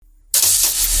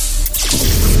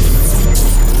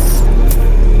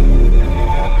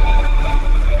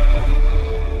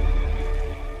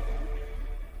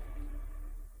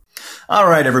All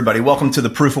right, everybody. Welcome to the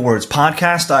Proof of Words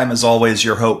podcast. I'm, as always,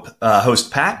 your host,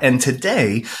 Pat. And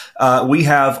today we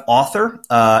have author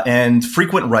and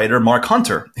frequent writer Mark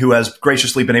Hunter, who has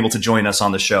graciously been able to join us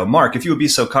on the show. Mark, if you would be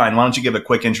so kind, why don't you give a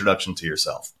quick introduction to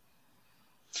yourself?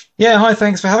 Yeah, hi,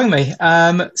 thanks for having me.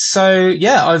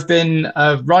 I've been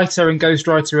a writer and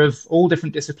ghostwriter of all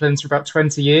different disciplines for about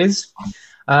 20 years.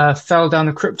 Fell down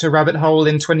the crypto rabbit hole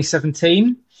in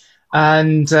 2017,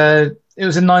 and it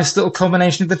was a nice little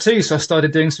combination of the two. So I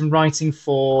started doing some writing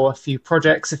for a few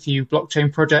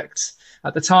blockchain projects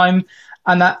at the time,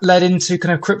 and that led into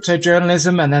kind of crypto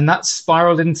journalism, and then that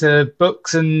spiraled into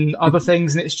books and other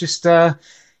things, and it's just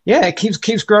it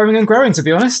keeps growing and growing, to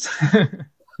be honest.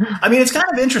 I mean, it's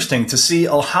kind of interesting to see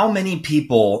how many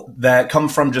people that come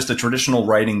from just a traditional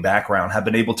writing background have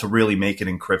been able to really make it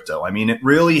in crypto. I mean, it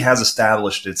really has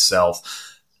established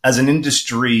itself as an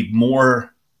industry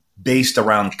more based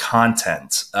around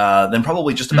content than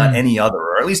probably just about any other,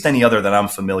 or at least any other that I'm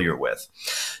familiar with.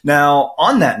 Now,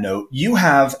 on that note, you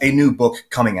have a new book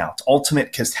coming out,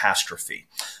 Ultimate Catastrophe.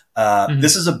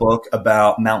 This is a book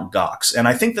about Mt. Gox. And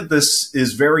I think that this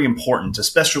is very important,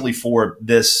 especially for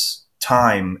this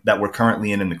time that we're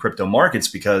currently in the crypto markets,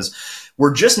 because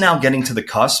we're just now getting to the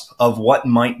cusp of what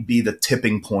might be the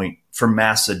tipping point for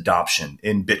mass adoption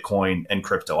in Bitcoin and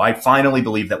crypto. I finally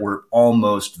believe that we're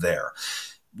almost there.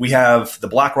 We have the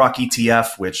BlackRock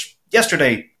ETF, which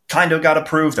yesterday kind of got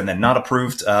approved and then not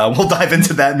approved. We'll dive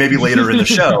into that maybe later in the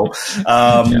show.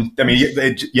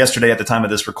 Yesterday at the time of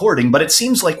this recording, but it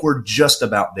seems like we're just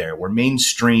about there, where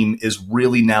mainstream is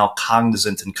really now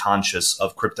cognizant and conscious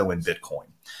of crypto and Bitcoin.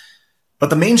 But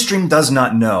the mainstream does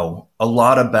not know a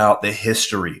lot about the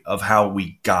history of how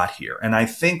we got here. And I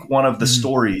think one of the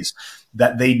stories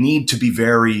that they need to be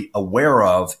very aware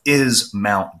of is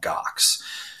Mt. Gox.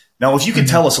 Now, if you could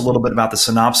tell us a little bit about the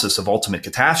synopsis of Ultimate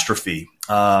Catastrophe,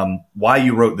 why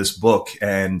you wrote this book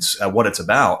and what it's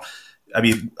about. I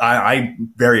mean,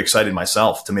 I'm very excited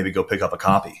myself to maybe go pick up a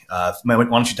copy. Why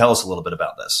don't you tell us a little bit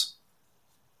about this?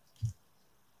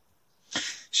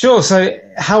 Sure. So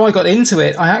how I got into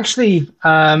it, I actually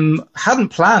hadn't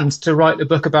planned to write a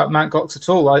book about Mt. Gox at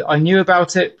all. I knew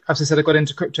about it. As I said, I got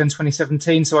into crypto in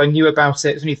 2017, so I knew about it.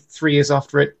 It was only 3 years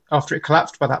after it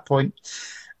collapsed by that point.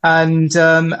 And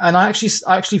I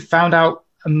actually found out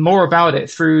more about it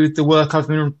through the work I've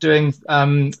been doing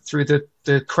through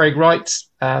the Craig Wright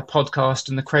podcast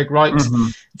and the Craig Wright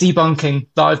debunking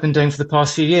that I've been doing for the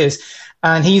past few years.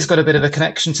 And he's got a bit of a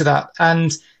connection to that.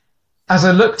 And as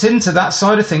I looked into that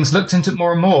side of things, looked into it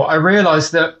more and more, I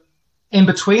realized that in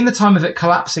between the time of it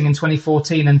collapsing in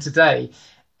 2014 and today,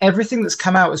 everything that's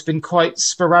come out has been quite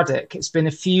sporadic. It's been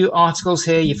a few articles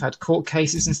here. You've had court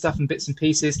cases and stuff and bits and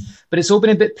pieces, but it's all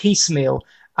been a bit piecemeal.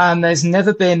 And there's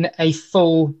never been a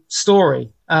full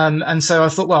story. And so I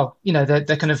thought, well, there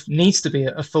kind of needs to be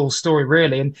a full story,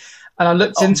 really. And I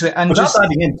looked into it. And without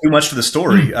diving in too much to the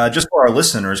story, just for our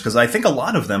listeners, because I think a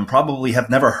lot of them probably have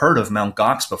never heard of Mt.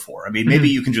 Gox before. I mean, maybe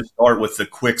you can just start with the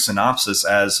quick synopsis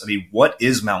what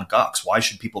is Mt. Gox? Why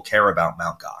should people care about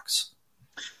Mt. Gox?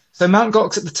 So Mt.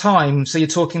 Gox at the time, so you're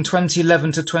talking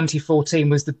 2011 to 2014,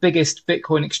 was the biggest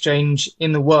Bitcoin exchange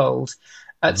in the world.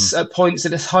 At points,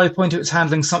 at its high point, it was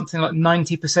handling something like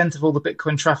 90% of all the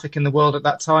Bitcoin traffic in the world at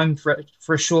that time for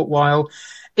a short while.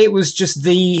 It was just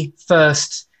the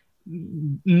first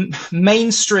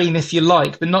mainstream, if you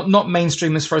like, but not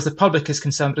mainstream as far as the public is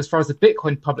concerned, but as far as the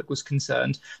Bitcoin public was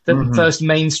concerned, the first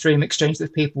mainstream exchange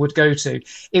that people would go to.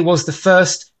 It was the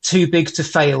first too big to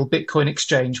fail Bitcoin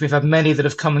exchange. We've had many that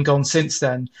have come and gone since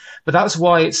then, but that's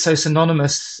why it's so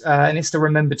synonymous and it's still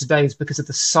remembered today, is because of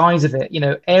the size of it.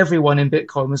 Everyone in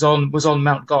Bitcoin was on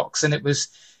Mt. Gox, and it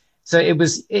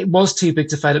was too big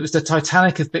to fail. It was the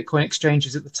Titanic of Bitcoin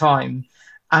exchanges at the time.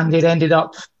 And it ended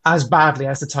up as badly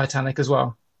as the Titanic as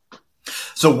well.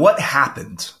 So what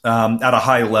happened at a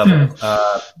high level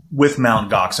with Mt.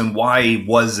 Gox, and why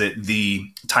was it the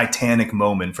Titanic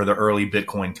moment for the early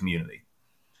Bitcoin community?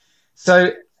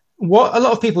 So what a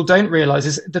lot of people don't realize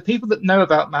is the people that know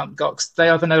about Mt. Gox, they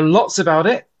either know lots about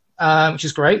it, which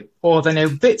is great, or they know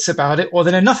bits about it, or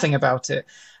they know nothing about it.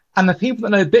 And the people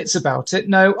that know bits about it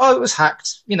know, it was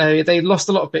hacked. They lost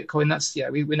a lot of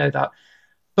Bitcoin. We know that.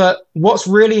 But what's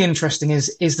really interesting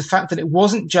is the fact that it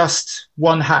wasn't just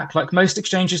one hack. Like most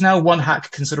exchanges now, one hack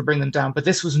can sort of bring them down. But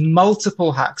this was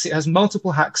multiple hacks. It has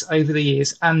multiple hacks over the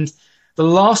years. And the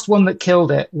last one that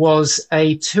killed it was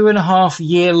a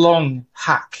 2.5-year-long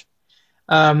hack.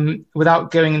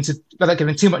 Without giving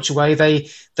too much away,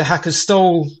 the hackers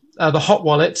stole the hot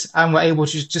wallet and were able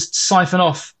to just siphon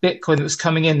off Bitcoin that was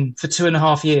coming in for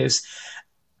 2.5 years.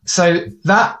 So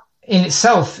that in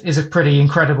itself is a pretty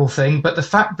incredible thing. But the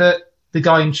fact that the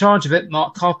guy in charge of it,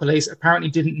 Mark Karpeles, apparently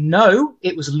didn't know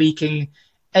it was leaking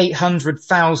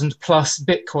 800,000 plus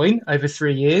Bitcoin over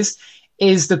 3 years,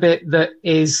 is the bit that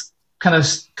is kind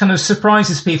of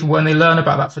surprises people when they learn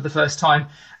about that for the first time,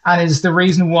 and is the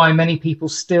reason why many people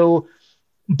still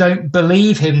don't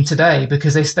believe him today,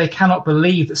 because they cannot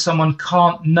believe that someone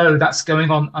can't know that's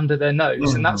going on under their nose.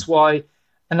 Mm-hmm. And that's why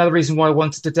another reason why I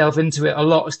wanted to delve into it a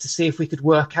lot was to see if we could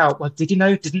work out, well, did he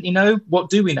know? Didn't he know? What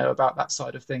do we know about that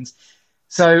side of things?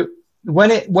 So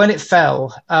when it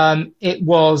fell,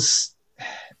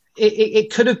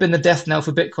 it could have been the death knell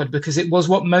for Bitcoin, because it was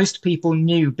what most people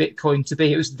knew Bitcoin to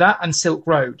be. It was that and Silk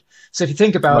Road. So if you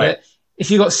think about it, if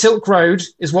you got Silk Road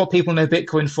is what people know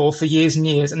Bitcoin for years and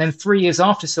years. And then 3 years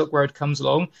after Silk Road comes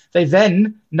along, they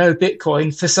then know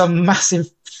Bitcoin for some massive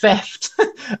theft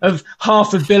of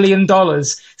 $500 million.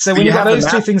 So when you got those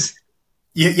two things.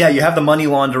 Yeah, you have the money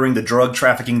laundering, the drug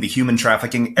trafficking, the human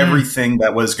trafficking, everything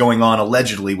that was going on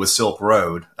allegedly with Silk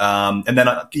Road. And then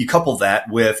you couple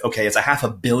that with, okay, it's a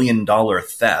 $500 million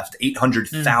theft,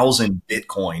 800,000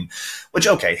 Bitcoin, which,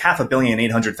 okay, 500 million,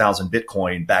 800,000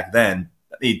 Bitcoin back then,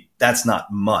 that's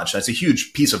not much. That's a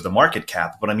huge piece of the market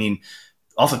cap. But I mean,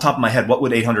 off the top of my head, what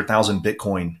would 800,000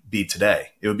 Bitcoin be today?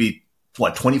 It would be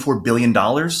what, $24 billion,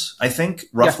 I think,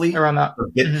 roughly? Yeah, around that.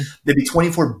 There'd be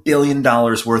 $24 billion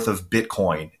worth of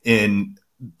Bitcoin in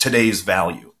today's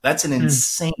value. That's an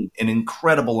insane, an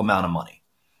incredible amount of money.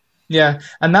 Yeah.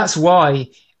 And that's why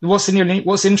what's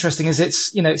interesting is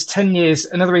it's 10 years.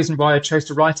 Another reason why I chose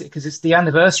to write it, because it's the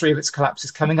anniversary of its collapse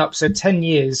is coming up. So 10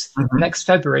 years, next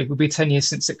February will be 10 years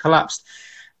since it collapsed.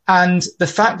 And the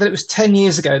fact that it was 10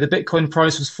 years ago, the Bitcoin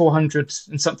price was $400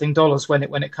 and something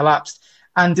when it collapsed.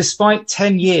 And despite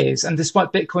 10 years, and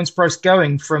despite Bitcoin's price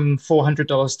going from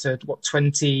 $400 to what,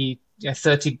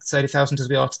 30,000 as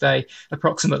we are today,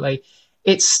 approximately,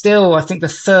 it's still, I think, the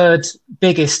third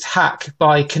biggest hack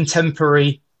by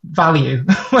contemporary value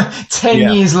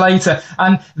 10 years later.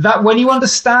 And that, when you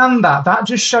understand that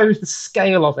just shows the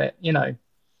scale of it, you know.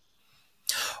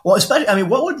 Well, especially, I mean,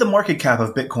 what would the market cap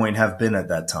of Bitcoin have been at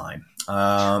that time?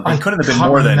 It couldn't have been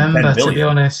more than 10 billion. To be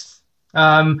honest.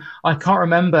 I can't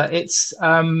remember. It's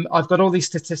I've got all these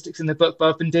statistics in the book, but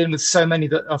I've been dealing with so many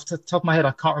that off the top of my head,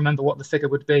 I can't remember what the figure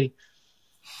would be.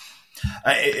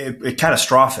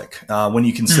 Catastrophic when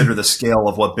you consider the scale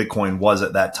of what Bitcoin was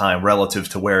at that time relative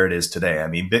to where it is today. I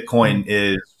mean, Bitcoin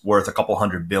is worth a couple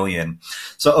 $100 billion.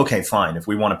 So, okay, fine. If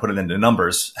we want to put it into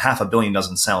numbers, $500 million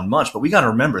doesn't sound much, but we got to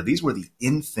remember these were the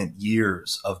infant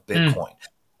years of Bitcoin.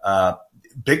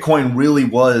 Bitcoin really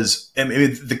was, I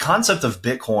mean, the concept of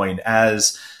Bitcoin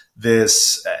as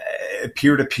this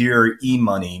peer-to-peer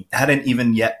e-money hadn't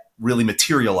even yet really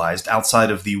materialized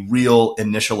outside of the real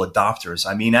initial adopters.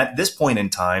 I mean, at this point in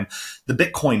time, the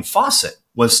Bitcoin faucet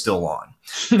was still on.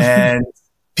 And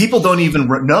people don't even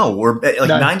know, or like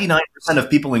 99% of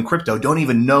people in crypto don't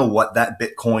even know what that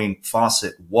Bitcoin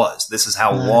faucet was. This is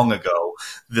how long ago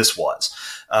this was.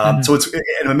 So it's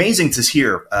amazing to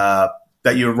hear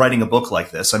that you're writing a book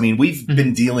like this. I mean, we've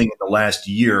been dealing in the last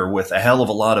year with a hell of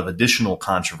a lot of additional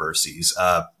controversies,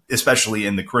 especially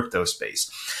in the crypto space,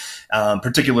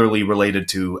 particularly related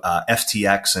to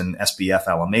FTX and SBF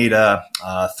Alameda,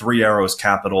 Three Arrows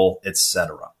Capital,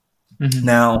 etc.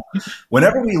 Now,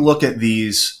 whenever we look at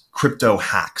these crypto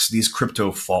hacks, these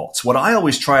crypto faults, what I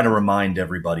always try to remind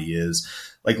everybody is,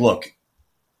 like, look,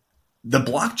 the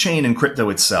blockchain and crypto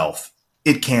itself,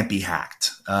 it can't be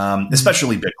hacked,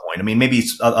 especially Bitcoin. I mean, maybe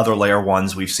other layer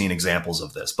ones, we've seen examples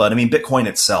of this. But I mean, Bitcoin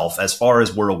itself, as far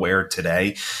as we're aware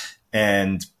today,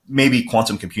 and maybe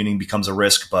quantum computing becomes a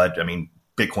risk, but I mean,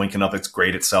 Bitcoin can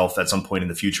upgrade itself at some point in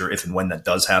the future if and when that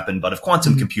does happen. But if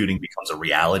quantum computing becomes a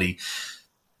reality,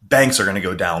 banks are going to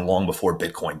go down long before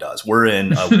Bitcoin does. We're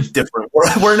in a different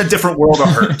world of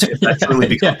hurt if that truly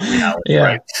becomes a reality,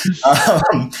 right?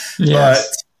 But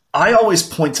I always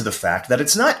point to the fact that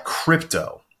it's not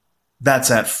crypto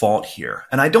that's at fault here.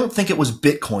 And I don't think it was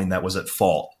Bitcoin that was at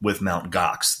fault with Mt.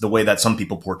 Gox, the way that some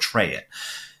people portray it.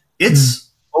 It's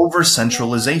over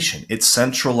centralization. It's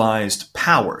centralized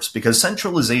powers, because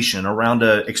centralization around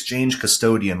an exchange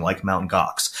custodian like Mt.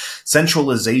 Gox,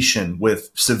 centralization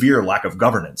with severe lack of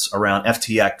governance around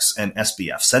FTX and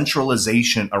SBF,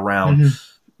 centralization around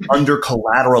under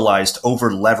collateralized, over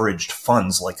leveraged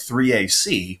funds like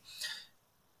 3AC,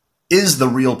 is the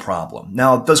real problem.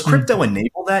 Now, does crypto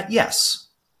enable that? Yes.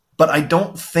 But I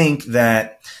don't think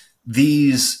that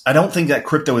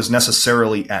crypto is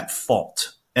necessarily at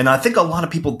fault. And I think a lot of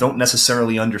people don't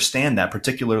necessarily understand that,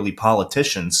 particularly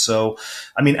politicians. So,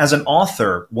 I mean, as an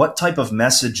author, what type of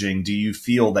messaging do you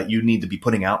feel that you need to be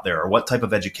putting out there? Or what type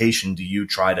of education do you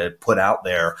try to put out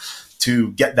there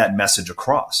to get that message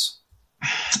across?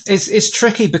 It's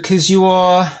tricky because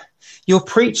you're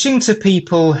preaching to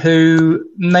people who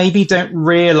maybe don't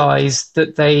realize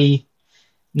that they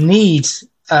need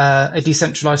a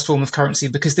decentralized form of currency,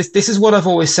 because this is what I've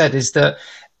always said, is that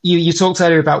you talked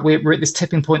earlier about we're at this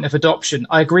tipping point of adoption.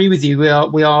 I agree with you.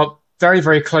 We are very,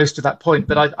 very close to that point.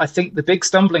 But I think the big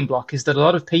stumbling block is that a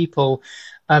lot of people,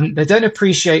 they don't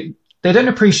appreciate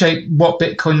what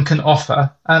Bitcoin can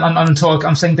offer. And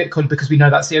I'm saying Bitcoin because we know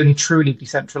that's the only truly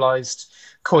decentralized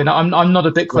coin. I'm not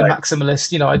a Bitcoin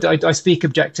maximalist. You know, I speak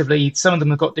objectively. Some of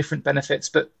them have got different benefits,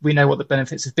 but we know what the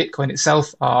benefits of Bitcoin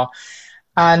itself are.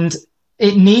 And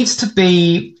it needs to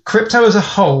be, crypto as a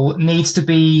whole needs to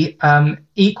be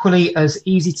equally as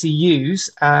easy to use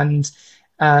and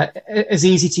as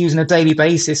easy to use on a daily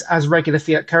basis as regular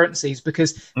fiat currencies,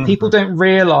 because people don't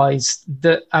realize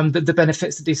that the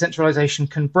benefits that decentralization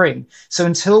can bring. So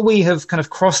until we have kind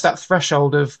of crossed that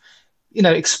threshold of, you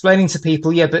know, explaining to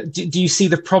people, yeah, but do you see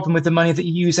the problem with the money that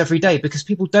you use every day? Because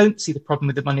people don't see the problem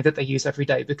with the money that they use every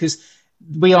day, because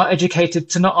we are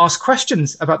educated to not ask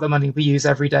questions about the money we use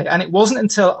every day. And it wasn't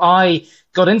until I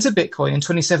got into Bitcoin in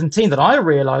 2017 that I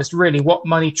realized really what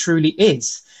money truly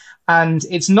is. And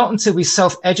it's not until we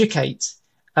self-educate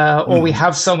or we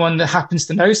have someone that happens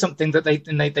to know something that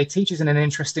they teach us in an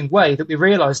interesting way that we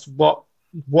realized what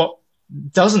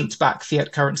doesn't back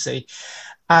fiat currency.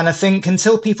 And I think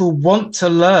until people want to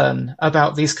learn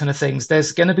about these kind of things,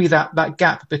 there's going to be that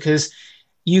gap, because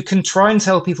you can try and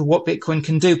tell people what Bitcoin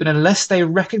can do, but unless they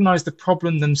recognize the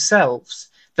problem themselves,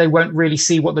 they won't really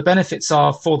see what the benefits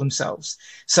are for themselves.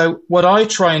 So what I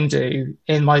try and do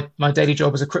in my daily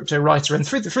job as a crypto writer and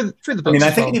through the books, I mean, I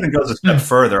think it even goes a step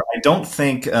further. I don't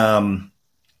think, I mean,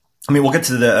 we'll get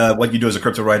to the what you do as a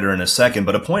crypto writer in a second,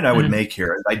 but a point I would make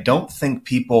here is I don't think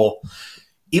people,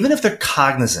 even if they're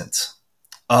cognizant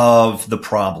of the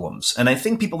problems, and I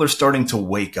think people are starting to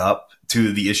wake up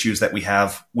to the issues that we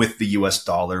have with the US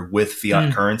dollar, with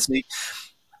fiat currency.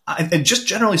 And just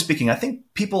generally speaking, I think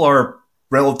people are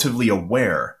relatively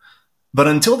aware, but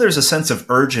until there's a sense of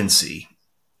urgency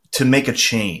to make a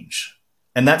change,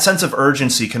 and that sense of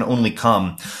urgency can only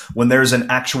come when there's an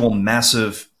actual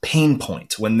massive pain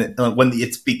point, when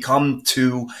it's become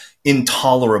too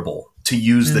intolerable to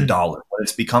use the dollar, when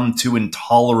it's become too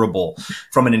intolerable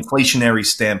from an inflationary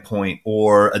standpoint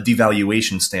or a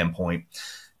devaluation standpoint,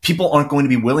 people aren't going to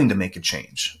be willing to make a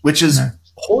change, which is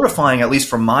horrifying, at least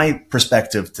from my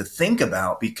perspective, to think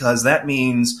about, because that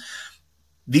means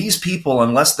these people,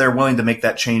 unless they're willing to make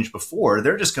that change before,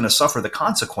 they're just going to suffer the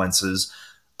consequences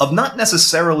of not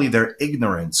necessarily their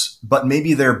ignorance, but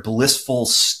maybe their blissful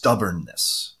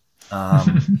stubbornness. I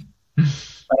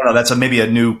don't know. That's maybe a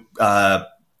new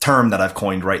term that I've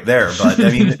coined right there. But I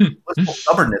mean, blissful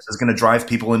stubbornness is going to drive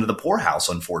people into the poorhouse,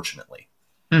 unfortunately.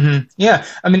 Yeah,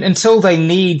 I mean, until they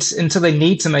need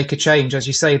to make a change, as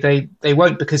you say, they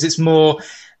won't, because it's more,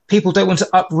 people don't want to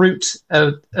uproot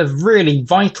a really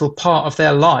vital part of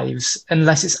their lives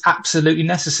unless it's absolutely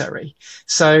necessary.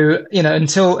 So, you know,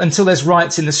 until there's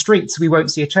riots in the streets, we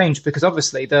won't see a change, because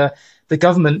obviously the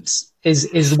government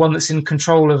is the one that's in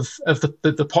control of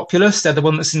the populace. They're the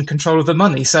one that's in control of the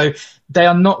money. So they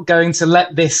are not going to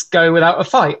let this go without a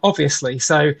fight, obviously.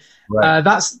 So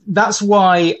that's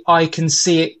why I can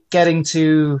see it getting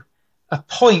to a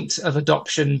point of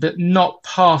adoption, but not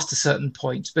past a certain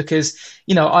point, because,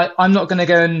 you know, I'm not going to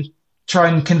go and try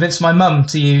and convince my mum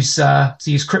to use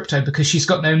crypto, because she's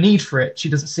got no need for it. She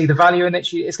doesn't see the value in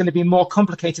it. It's going to be more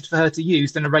complicated for her to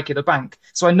use than a regular bank.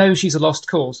 So I know she's a lost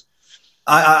cause.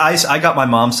 I got my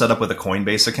mom set up with a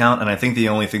Coinbase account, and I think the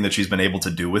only thing that she's been able to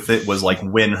do with it was like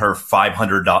win her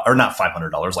 $500, or not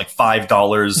 $500, like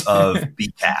 $5 of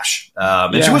B cash.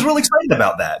 And she was really excited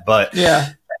about that. But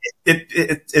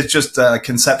it's just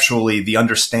conceptually the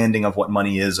understanding of what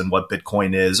money is and what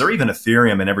Bitcoin is, or even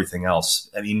Ethereum and everything else.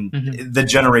 I mean, the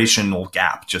generational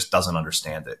gap just doesn't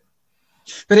understand it.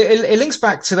 But it links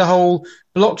back to the whole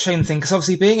blockchain thing, because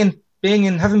obviously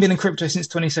having been in crypto since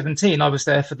 2017, I was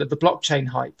there for the blockchain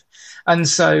hype. And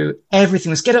so everything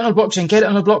was get it on a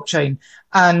blockchain.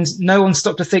 And no one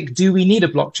stopped to think, do we need a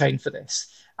blockchain for this?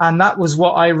 And that was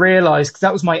what I realized, 'cause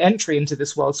that was my entry into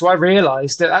this world. So I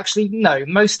realized that actually, no,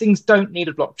 most things don't need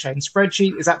a blockchain.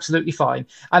 Spreadsheet is absolutely fine.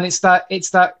 And it's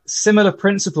that similar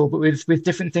principle, but with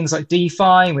different things like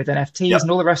DeFi and with NFTs and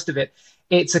all the rest of it.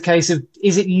 It's a case of,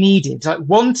 is it needed? Like,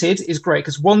 wanted is great,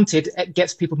 because wanted, it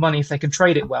gets people money if they can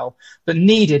trade it well. But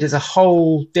needed is a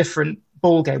whole different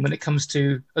ballgame when it comes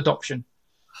to adoption.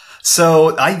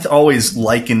 So I always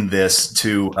liken this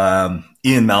to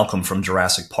Ian Malcolm from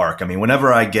Jurassic Park. I mean,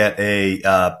 whenever I get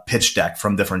a pitch deck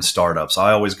from different startups,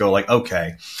 I always go like,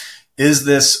 okay, is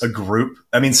this a group?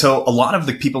 I mean, so a lot of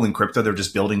the people in crypto, they're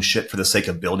just building shit for the sake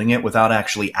of building it without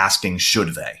actually asking,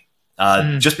 should they?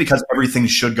 Just because everything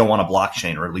should go on a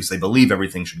blockchain, or at least they believe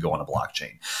everything should go on a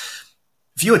blockchain.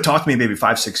 If you had talked to me maybe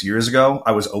 5-6 years ago,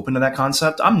 I was open to that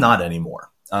concept. I'm not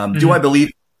anymore. Do I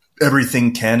believe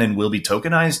everything can and will be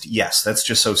tokenized? Yes, that's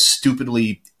just so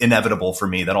stupidly inevitable for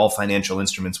me that all financial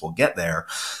instruments will get there,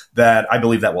 that I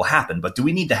believe that will happen. But do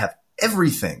we need to have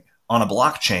everything on a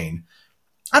blockchain?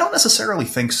 I don't necessarily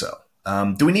think so.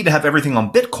 Do we need to have everything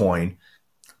on Bitcoin?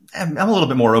 I'm a little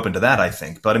bit more open to that, I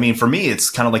think. But I mean, for me, it's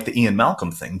kind of like the Ian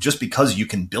Malcolm thing. Just because you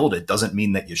can build it doesn't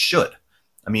mean that you should.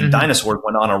 I mean, dinosaurs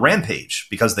went on a rampage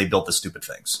because they built the stupid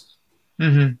things.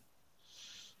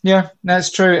 Yeah,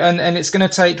 that's true. And it's going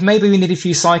to take, maybe we need a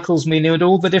few cycles, we need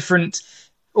all the different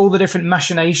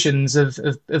machinations of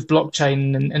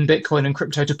blockchain and Bitcoin and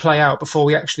crypto to play out before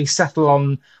we actually settle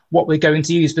on what we're going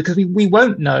to use, because we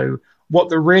won't know what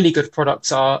the really good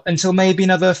products are until maybe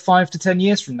another 5 to 10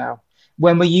 years from now,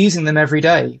 when we're using them every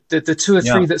day. The 2 or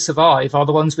 3 that survive are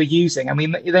the ones we're using. I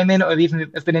mean, they may not have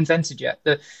even have been invented yet.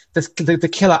 The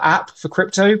killer app for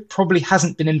crypto probably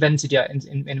hasn't been invented yet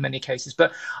in many cases.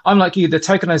 But I'm like you, the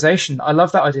tokenization, I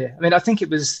love that idea. I mean, I think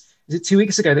is it 2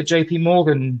 weeks ago that JP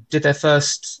Morgan did their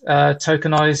first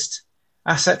tokenized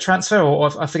asset transfer, or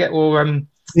I forget, or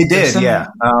they did, yeah.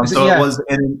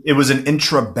 It was an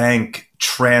intra-bank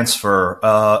transfer.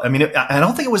 I mean, I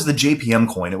don't think it was the JPM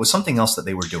coin. It was something else that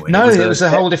they were doing. No, it was a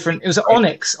whole different. It was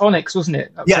Onyx, wasn't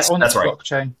it? Yes, Onyx that's right.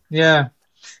 Blockchain. Yeah.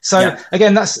 So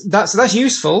again, that's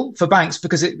useful for banks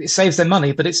because it saves them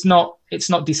money, but it's not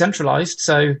decentralized.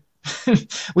 So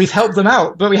we've helped them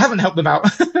out, but we haven't helped them out.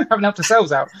 Haven't helped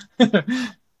ourselves out.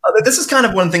 This is kind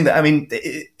of one thing that, I mean,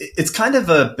 it's kind of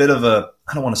a bit of a,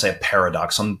 I don't want to say a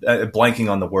paradox. I'm blanking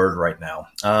on the word right now.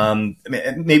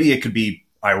 Maybe it could be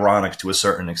ironic to a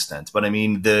certain extent, but I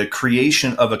mean, the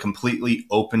creation of a completely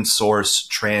open source,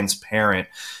 transparent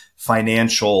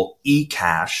financial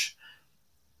e-cash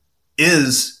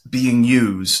is being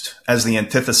used as the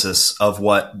antithesis of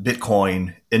what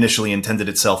Bitcoin initially intended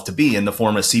itself to be in the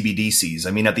form of CBDCs.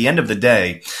 I mean, at the end of the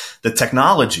day, the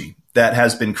technology that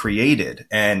has been created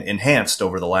and enhanced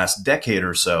over the last decade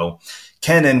or so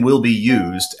can and will be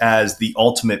used as the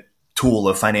ultimate tool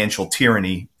of financial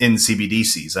tyranny in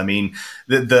CBDCs. I mean,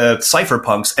 the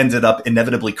cypherpunks ended up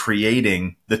inevitably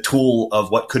creating the tool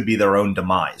of what could be their own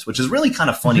demise, which is really kind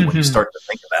of funny when you start to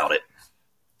think about it.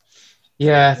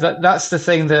 Yeah, that's the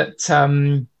thing that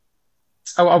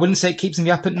I wouldn't say it keeps me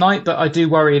up at night, but I do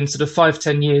worry in sort of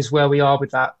 5-10 years where we are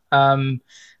with that.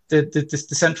 The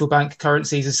central bank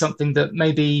currencies is something that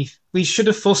maybe we should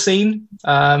have foreseen,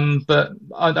 but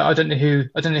I don't know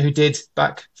who did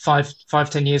back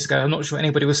 5-10 years ago. I'm not sure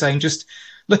anybody was saying, just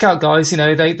look out, guys. You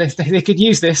know, they could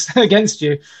use this against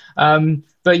you.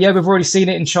 But yeah, we've already seen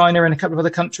it in China and a couple of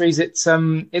other countries.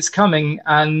 It's coming,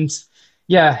 and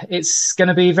yeah, it's going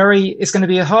to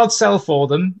be a hard sell for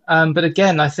them. But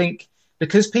again, I think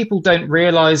because people don't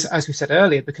realize, as we said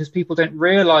earlier, because people don't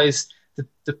realize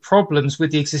the problems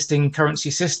with the existing currency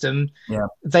system,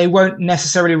 they won't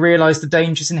necessarily realize the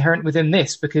dangers inherent within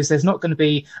this, because there's not going to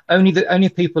be only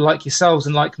people like yourselves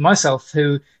and like myself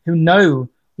who know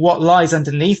what lies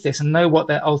underneath this and know what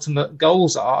their ultimate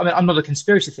goals are. I mean, I'm not a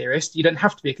conspiracy theorist. You don't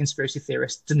have to be a conspiracy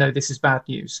theorist to know this is bad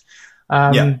news.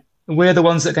 We're the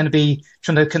ones that are going to be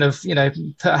trying to kind of,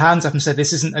 put our hands up and say,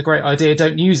 this isn't a great idea,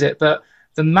 don't use it. But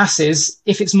the masses,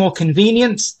 if it's more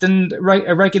convenient than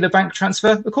a regular bank transfer,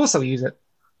 of course they'll use it.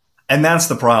 And that's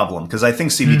the problem, because I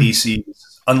think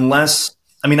CBDCs,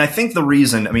 I think the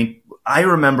reason, I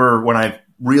remember when I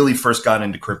really first got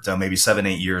into crypto, maybe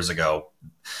 7-8 years ago,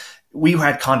 we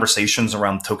had conversations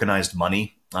around tokenized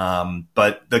money,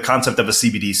 but the concept of a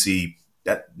CBDC,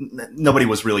 nobody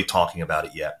was really talking about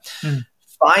it yet.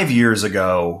 5 years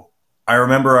ago, I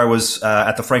remember I was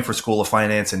at the Frankfurt School of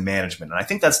Finance and Management, and I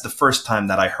think that's the first time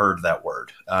that I heard that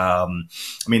word.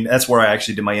 That's where I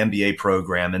actually did my MBA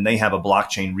program, and they have a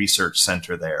blockchain research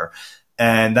center there.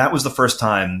 And that was the first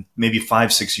time, maybe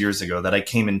 5-6 years ago, that I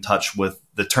came in touch with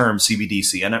the term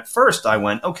CBDC. And at first I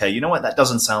went, okay, you know what? That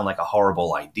doesn't sound like a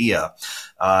horrible idea.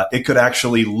 It could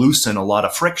actually loosen a lot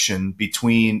of friction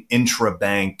between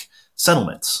intra-bank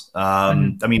settlements.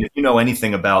 If you know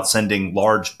anything about sending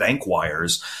large bank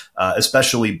wires,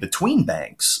 especially between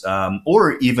banks,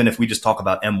 or even if we just talk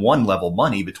about M1 level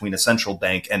money between a central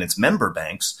bank and its member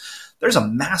banks, there's a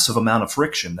massive amount of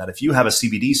friction that if you have a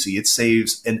CBDC, it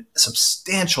saves a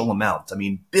substantial amount.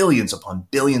 Billions upon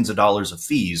billions of dollars of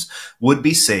fees would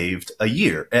be saved a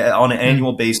year on an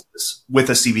annual basis with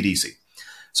a CBDC.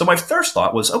 So my first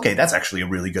thought was, okay, that's actually a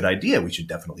really good idea. We should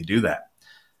definitely do that.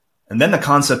 And then the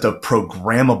concept of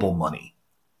programmable money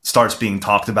starts being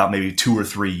talked about maybe 2 or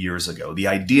 3 years ago. The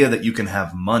idea that you can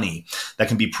have money that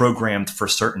can be programmed for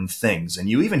certain things. And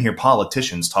you even hear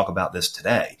politicians talk about this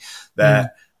today,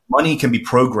 that money can be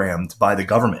programmed by the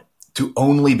government to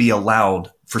only be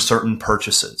allowed for certain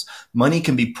purchases. Money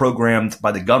can be programmed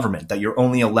by the government that you're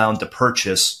only allowed to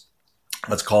purchase,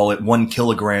 let's call it 1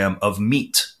 kilogram of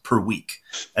meat per week.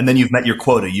 And then you've met your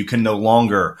quota. You can no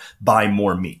longer buy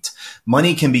more meat.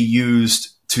 Money can be used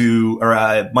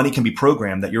money can be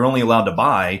programmed that you're only allowed to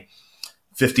buy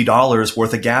 $50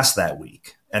 worth of gas that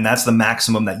week. And that's the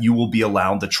maximum that you will be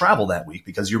allowed to travel that week,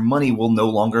 because your money will no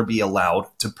longer be allowed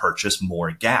to purchase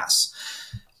more gas.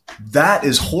 That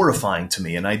is horrifying to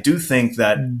me. And I do think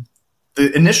that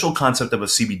the initial concept of a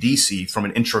CBDC from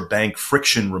an intra-bank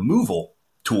friction removal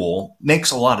tool makes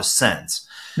a lot of sense.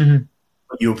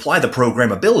 But you apply the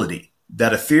programmability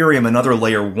that Ethereum and other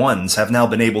layer ones have now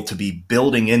been able to be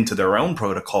building into their own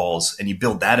protocols, and you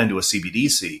build that into a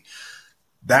CBDC.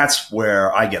 That's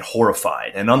where I get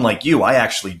horrified. And unlike you, I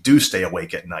actually do stay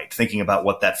awake at night thinking about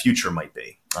what that future might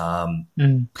be,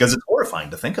 because it's horrifying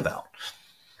to think about.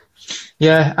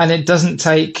 Yeah, and it doesn't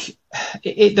take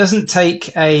a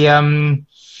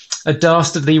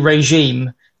dastardly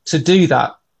regime to do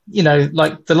that. You know,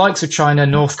 like the likes of China,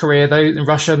 North Korea,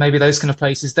 Russia, maybe those kind of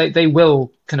places, they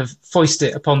will kind of foist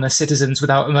it upon their citizens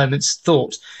without a moment's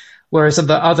thought. Whereas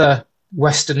the other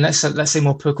Western, let's say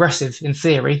more progressive in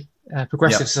theory,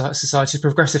 progressive societies,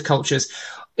 progressive cultures,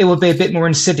 it would be a bit more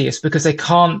insidious, because they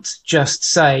can't just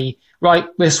say, right,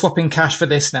 we're swapping cash for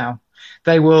this now.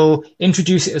 They will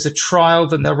introduce it as a trial,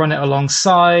 then they'll run it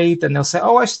alongside, then they'll say,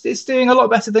 oh, it's doing a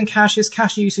lot better than cash. Its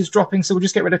cash use is dropping, so we'll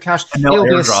just get rid of cash. It'll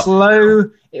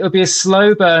be a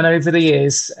slow burn over the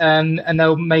years, and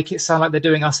they'll make it sound like they're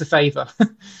doing us a favor.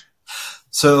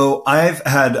 So I've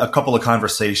had a couple of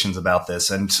conversations about this,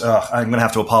 and I'm going to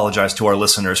have to apologize to our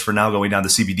listeners for now going down the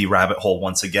CBD rabbit hole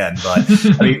once again. But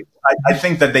I mean, I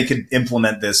think that they could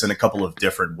implement this in a couple of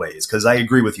different ways, because I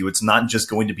agree with you. It's not just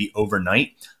going to be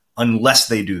overnight unless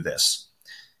they do this.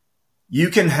 You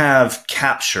can have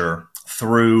capture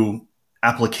through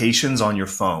applications on your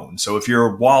phone. So if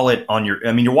your wallet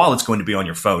your wallet's going to be on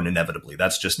your phone inevitably.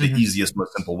 That's just the easiest,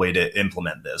 most simple way to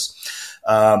implement this.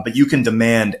 But you can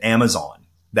demand Amazon,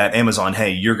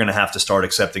 hey, you're going to have to start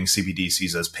accepting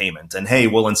CBDCs as payment. And hey,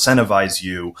 we'll incentivize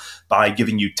you by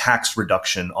giving you tax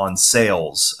reduction on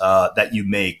sales that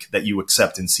you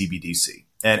accept in CBDC.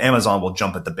 And Amazon will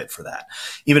jump at the bit for that.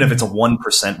 Even if it's a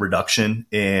 1% reduction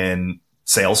in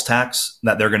sales tax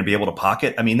that they're going to be able to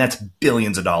pocket, I mean, that's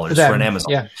billions of dollars for an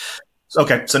Amazon. Yeah.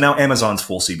 Okay, so now Amazon's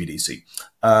full CBDC.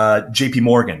 JP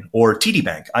Morgan or TD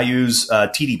Bank. I use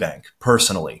TD Bank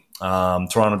personally,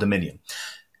 Toronto Dominion.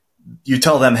 You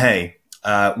tell them, hey,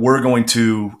 we're going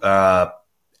to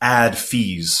add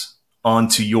fees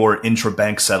onto your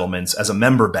intra-bank settlements as a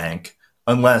member bank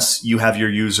unless you have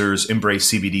your users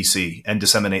embrace CBDC and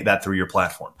disseminate that through your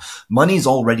platform. Money's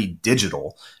already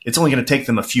digital. It's only going to take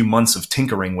them a few months of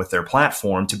tinkering with their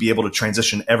platform to be able to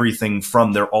transition everything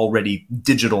from their already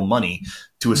digital money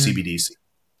to a CBDC.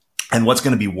 And what's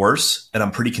going to be worse, and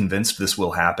I'm pretty convinced this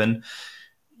will happen,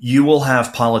 you will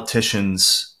have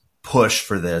politicians push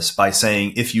for this by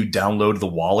saying, if you download the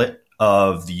wallet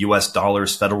of the US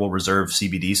dollars Federal Reserve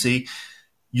CBDC,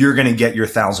 you're going to get your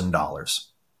 $1,000.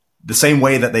 The same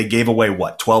way that they gave away,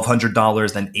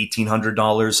 $1,200, then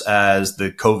 $1,800 as the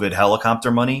COVID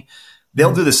helicopter money.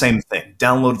 They'll do the same thing.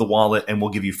 Download the wallet and we'll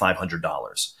give you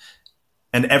 $500.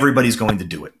 And everybody's going to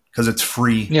do it because it's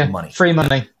free money. Free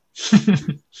money.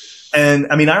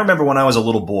 And I mean, I remember when I was a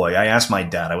little boy, I asked my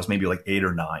dad, I was maybe like 8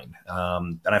 or 9.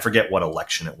 And I forget what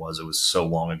election it was. It was so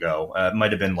long ago. It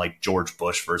might've been like George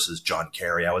Bush versus John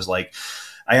Kerry.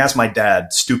 I asked my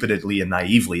dad stupidly and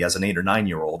naively as an 8 or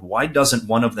 9-year-old, why doesn't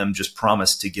one of them just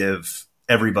promise to give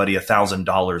everybody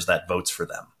 $1,000 that votes for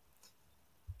them?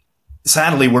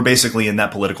 Sadly, we're basically in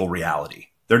that political reality.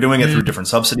 They're doing it through different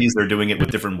subsidies. They're doing it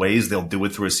with different ways. They'll do it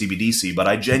through a CBDC, but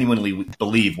I genuinely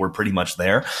believe we're pretty much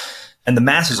there. And the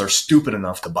masses are stupid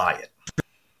enough to buy it.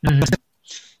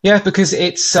 Yeah, because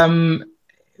it's again,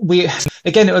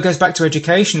 it goes back to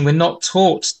education. We're not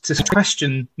taught to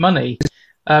question money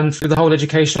through the whole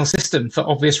educational system for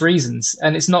obvious reasons.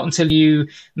 And it's not until you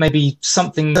read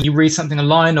something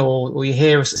online or you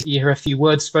hear a few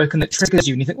words spoken that triggers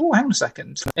you and you think, oh, hang on a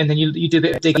second. And then you do a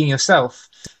bit of digging yourself.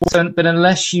 But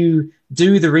unless you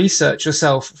do the research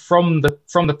yourself from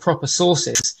the proper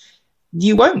sources,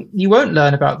 you won't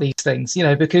learn about these things,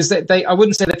 because I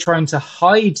wouldn't say they're trying to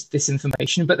hide this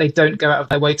information, but they don't go out of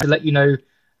their way to let you know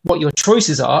what your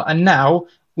choices are. And now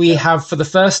we have, for the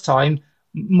first time,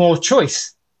 more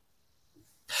choice.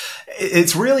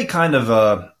 It's really kind of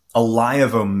a lie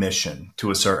of omission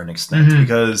to a certain extent,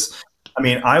 because, I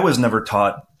mean, I was never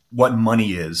taught what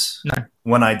money is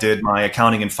when I did my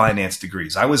accounting and finance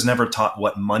degrees. I was never taught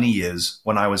what money is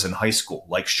when I was in high school.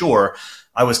 Like, sure,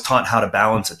 I was taught how to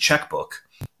balance a checkbook,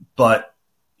 but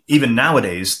even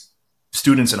nowadays,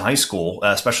 students in high school,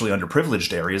 especially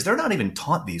underprivileged areas, they're not even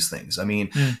taught these things. I mean,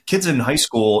 kids in high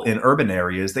school in urban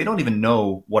areas, they don't even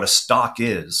know what a stock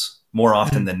is more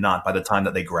often than not by the time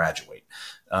that they graduate.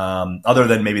 Other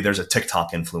than maybe there's a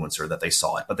TikTok influencer that they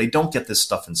saw it, but they don't get this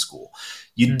stuff in school.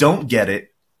 You don't get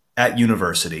it at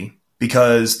university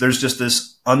because there's just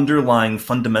this underlying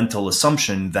fundamental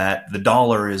assumption that the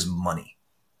dollar is money.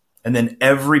 And then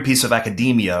every piece of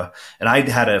academia, and I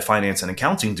had a finance and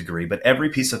accounting degree, but every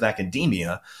piece of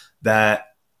academia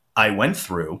that I went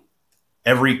through,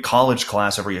 every college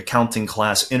class, every accounting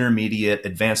class, intermediate,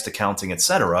 advanced accounting,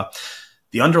 etc.,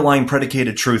 the underlying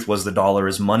predicated truth was the dollar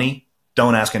is money.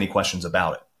 Don't ask any questions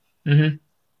about it. And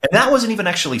that wasn't even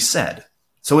actually said.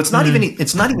 So it's not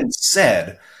even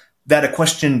said that a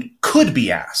question could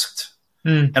be asked.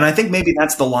 And I think maybe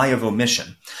that's the lie of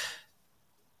omission.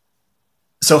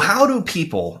 So how do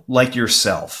people like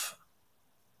yourself,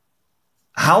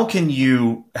 how can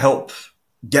you help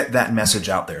get that message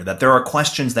out there that there are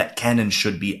questions that can and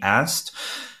should be asked?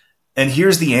 And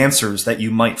here's the answers that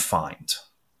you might find.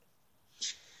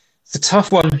 It's a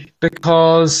tough one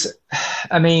because,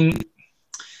 I mean,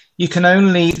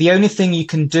 the only thing you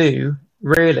can do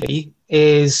really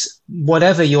is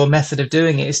whatever your method of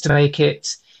doing it is to make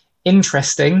it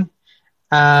interesting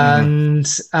and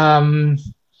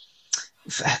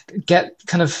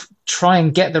try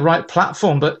and get the right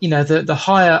platform. But, you know, the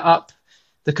higher up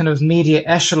the kind of media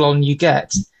echelon you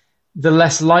get, the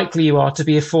less likely you are to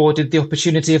be afforded the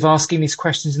opportunity of asking these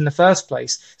questions in the first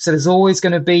place. So there's always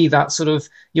going to be that sort of,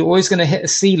 you're always going to hit a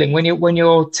ceiling when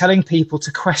you're telling people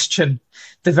to question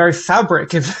the very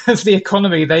fabric of the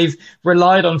economy they've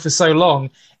relied on for so long.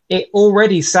 It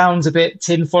already sounds a bit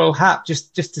tinfoil hat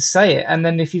just to say it. And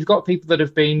then if you've got people that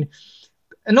have been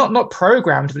not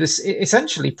programmed, but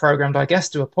essentially programmed, I guess,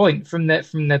 to a point from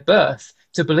their birth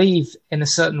to believe in a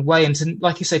certain way, and to,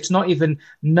 like you say, to not even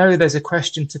know there's a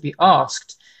question to be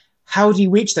asked. How do you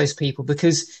reach those people?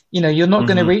 Because, you know, you're not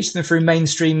going to reach them through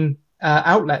mainstream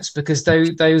outlets, because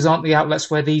those aren't the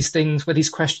outlets where these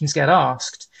questions get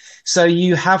asked. So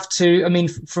you have to, I mean,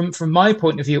 from my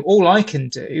point of view, all I can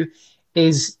do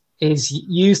is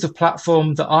use the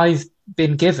platform that I've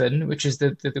been given, which is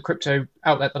the crypto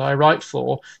outlet that I write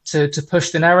for, to push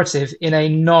the narrative in a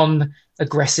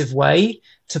non-aggressive way,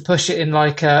 to push it in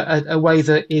like a way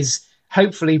that is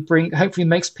hopefully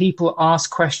makes people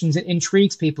ask questions and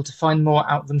intrigues people to find more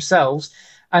out themselves,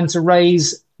 and to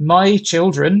raise my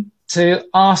children to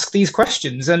ask these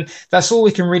questions. And that's all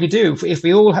we can really do. If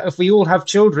we all have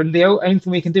children, the only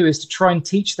thing we can do is to try and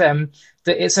teach them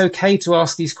that it's okay to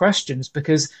ask these questions,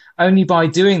 because only by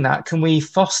doing that can we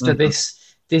foster this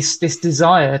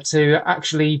desire to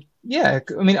actually, I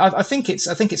mean, I think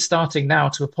it's starting now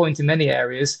to a point in many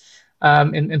areas,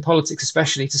 in politics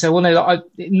especially, to say, well, no,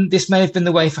 this may have been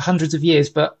the way for hundreds of years,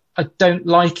 but I don't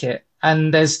like it.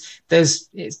 And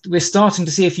we're starting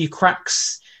to see a few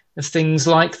cracks of things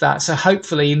like that. So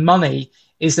hopefully money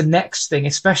is the next thing,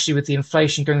 especially with the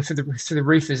inflation going through the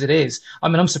roof as it is. I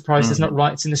mean, I'm surprised there's not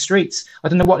riots in the streets. I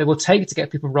don't know what it will take to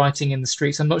get people rioting in the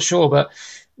streets. I'm not sure, but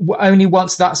only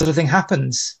once that sort of thing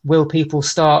happens will people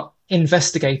start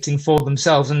investigating for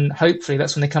themselves. And hopefully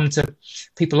that's when they come to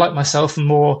people like myself and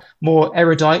more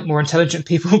erudite, more intelligent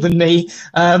people than me,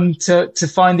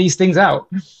 to find these things out.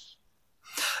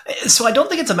 So I don't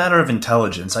think it's a matter of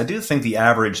intelligence. I do think the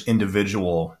average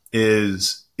individual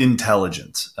is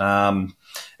intelligent.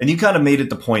 And you kind of made it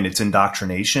the point, it's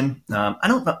indoctrination. I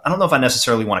don't know if I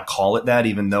necessarily want to call it that,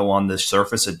 even though on the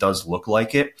surface it does look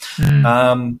like it.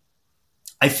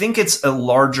 I think it's a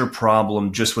larger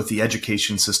problem just with the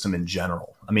education system in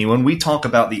general. I mean, when we talk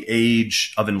about the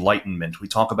age of enlightenment, we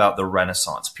talk about the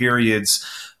Renaissance, periods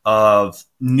of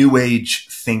New Age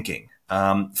thinking.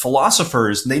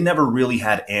 Philosophers, they never really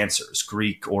had answers,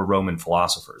 Greek or Roman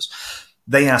philosophers.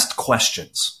 They asked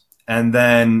questions, and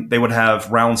then they would have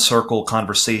round circle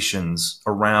conversations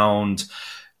around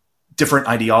different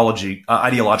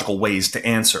ideological ways to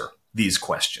answer these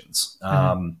questions.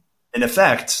 In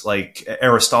effect, like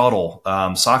Aristotle,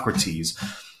 Socrates,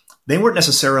 they weren't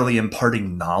necessarily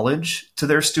imparting knowledge to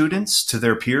their students, to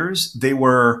their peers. They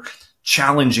were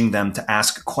challenging them to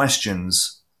ask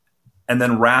questions and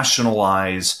then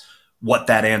rationalize what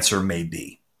that answer may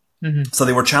be. So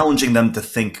they were challenging them to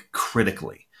think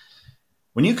critically.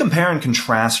 When you compare and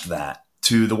contrast that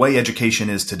to the way education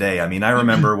is today. I mean, I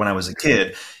remember when I was a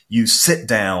kid, you sit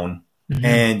down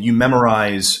and you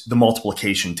memorize the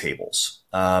multiplication tables.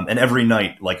 And every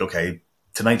night, like, okay,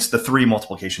 tonight's the 3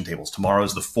 multiplication tables.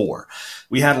 Tomorrow's the 4.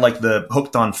 We had like the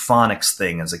hooked on phonics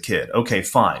thing as a kid. Okay,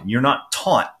 fine. You're not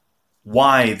taught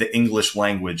why the English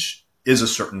language is a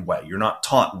certain way. You're not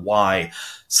taught why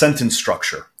sentence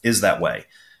structure is that way.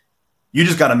 You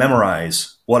just got to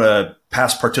memorize what a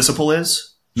past participle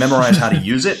is, memorize how to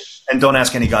use it, and don't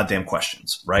ask any goddamn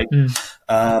questions, right?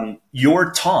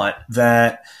 You're taught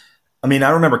that. I mean,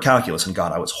 I remember calculus, and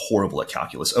God, I was horrible at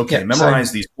calculus. Okay,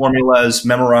 memorize these formulas,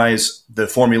 memorize the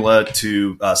formula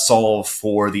to solve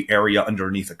for the area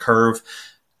underneath a curve.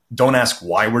 Don't ask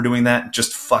why we're doing that.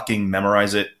 Just fucking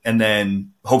memorize it, and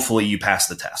then hopefully you pass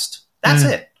the test. That's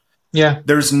it. Yeah.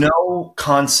 There's no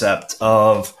concept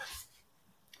of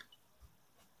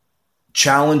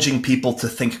challenging people to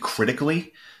think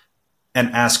critically and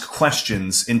ask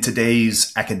questions in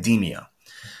today's academia.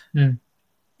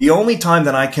 The only time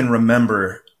that I can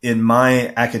remember in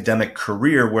my academic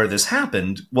career where this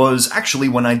happened was actually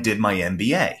when I did my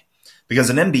MBA. Because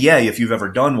an MBA, if you've ever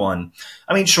done one,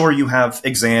 I mean, sure, you have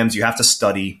exams, you have to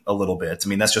study a little bit. I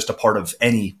mean, that's just a part of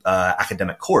any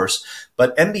academic course.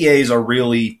 But MBAs are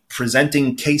really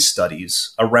presenting case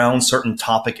studies around certain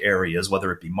topic areas,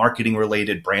 whether it be marketing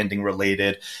related, branding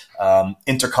related,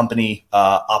 intercompany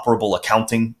operable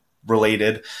accounting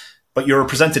related. But you're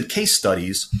presented case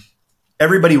studies,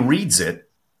 everybody reads it,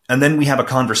 and then we have a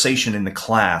conversation in the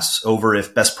class over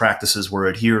if best practices were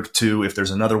adhered to, if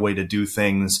there's another way to do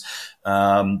things.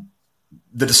 The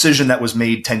decision that was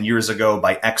made 10 years ago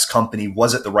by X company,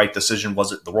 was it the right decision?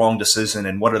 Was it the wrong decision?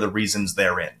 And what are the reasons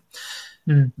therein?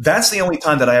 That's the only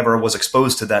time that I ever was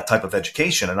exposed to that type of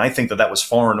education. And I think that that was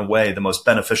far and away the most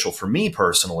beneficial for me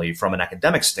personally from an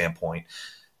academic standpoint.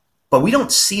 But we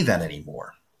don't see that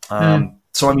anymore.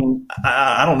 So, I mean,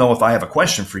 I don't know if I have a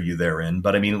question for you therein,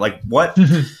 but I mean, like, what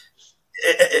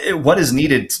is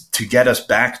needed to get us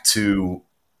back to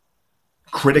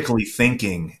critically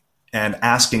thinking and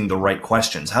asking the right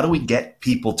questions? How do we get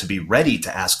people to be ready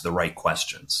to ask the right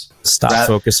questions?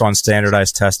 Focus on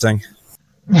standardized testing.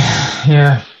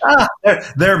 Yeah.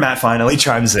 There, Matt finally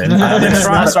chimes in.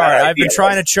 I've been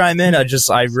trying to chime in.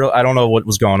 I don't know what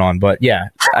was going on, but yeah,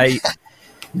 I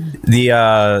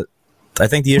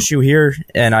think the issue here,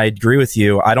 and I agree with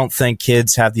you, I don't think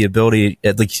kids have the ability,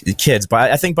 but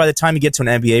I think by the time you get to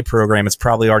an MBA program, it's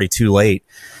probably already too late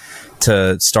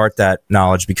to start that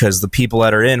knowledge, because the people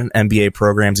that are in MBA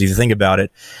programs, if you think about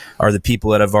it, are the people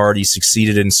that have already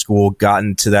succeeded in school,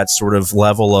 gotten to that sort of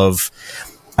level of,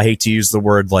 I hate to use the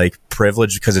word like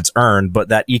privilege because it's earned, but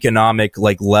that economic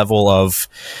like level of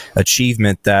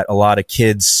achievement that a lot of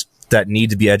kids that need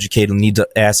to be educated need to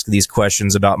ask these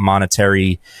questions about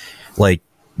monetary like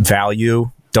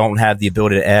value don't have the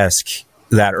ability to ask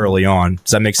that early on.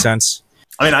 Does that make sense?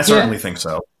 I mean, I certainly think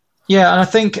so. Yeah, and I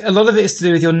think a lot of it is to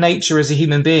do with your nature as a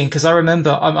human being. Because I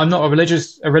remember, I'm not a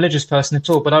religious person at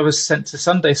all, but I was sent to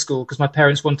Sunday school because my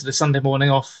parents wanted a Sunday morning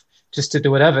off just to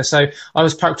do whatever. So I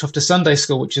was packed off to Sunday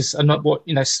school, which is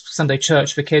Sunday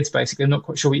church for kids, basically. I'm not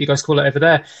quite sure what you guys call it over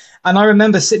there. And I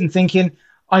remember sitting thinking,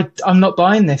 I'm not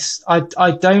buying this.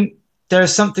 I don't. There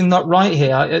is something not right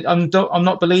here. I'm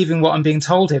not believing what I'm being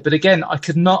told here. But again, I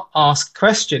could not ask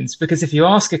questions, because if you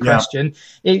ask a question,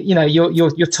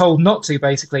 you're told not to,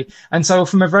 basically. And so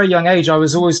from a very young age, I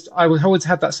always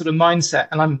had that sort of mindset.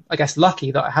 And I guess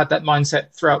lucky that I had that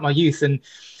mindset throughout my youth. And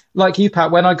like you,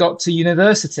 Pat, when I got to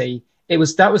university, that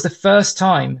was the first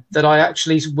time that I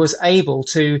actually was able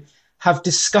to have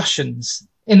discussions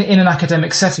in an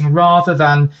academic setting, rather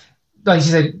than,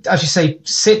 as you say,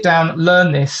 sit down,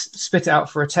 learn this, spit it out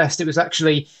for a test. It was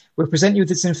actually, we'll present you with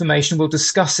this information, we'll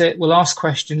discuss it, we'll ask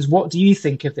questions. What do you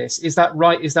think of this? Is that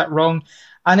right? Is that wrong?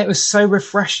 And it was so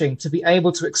refreshing to be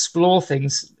able to explore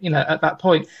things, at that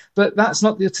point. But that's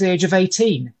not to the age of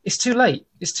 18. It's too late.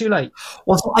 It's too late.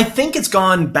 Well, so I think it's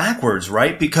gone backwards,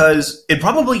 right? Because it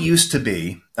probably used to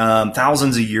be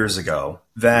thousands of years ago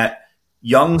that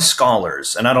young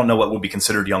scholars, and I don't know what would be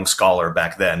considered young scholar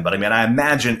back then, but I mean, I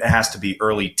imagine it has to be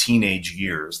early teenage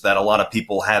years that a lot of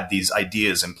people had these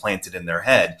ideas implanted in their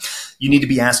head. You need to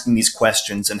be asking these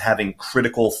questions and having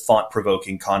critical,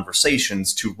 thought-provoking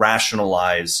conversations to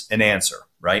rationalize an answer,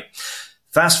 right?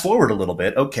 Fast forward a little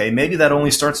bit. Okay, maybe that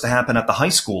only starts to happen at the high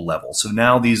school level. So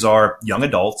now these are young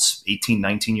adults, 18,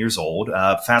 19 years old.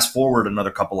 Fast forward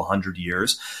another couple of 100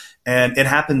 years. And it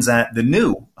happens at the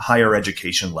new higher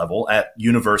education level, at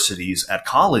universities, at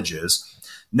colleges.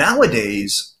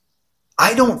 Nowadays,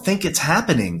 I don't think it's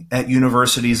happening at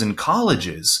universities and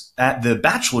colleges at the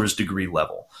bachelor's degree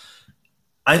level.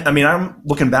 I mean, I'm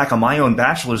looking back on my own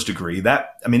bachelor's degree.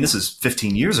 This is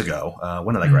 15 years ago.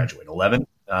 When did I graduate? 11.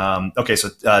 Okay, so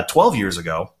 12 years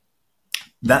ago,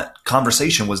 that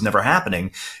conversation was never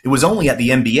happening. It was only at the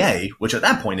MBA, which at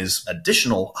that point is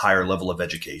additional higher level of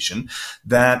education,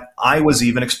 that I was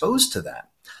even exposed to that.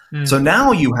 So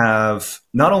now you have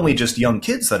not only just young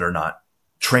kids that are not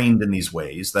trained in these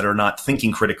ways, that are not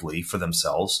thinking critically for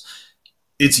themselves,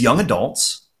 it's young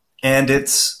adults and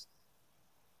it's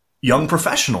young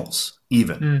professionals,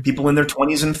 even people in their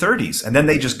 20s and 30s. And then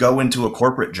they just go into a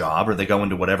corporate job or they go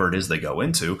into whatever it is they go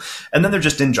into. And then they're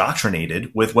just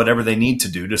indoctrinated with whatever they need to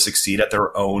do to succeed at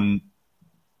their own.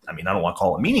 I mean, I don't want to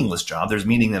call it a meaningless job. There's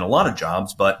meaning in a lot of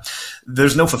jobs, but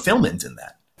there's no fulfillment in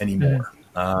that anymore.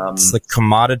 It's the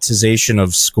commoditization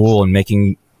of school and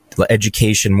making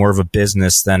education more of a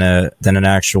business than an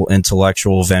actual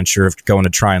intellectual venture of going to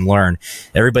try and learn.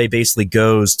 Everybody basically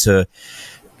goes to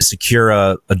secure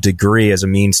a degree as a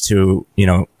means to,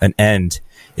 an end,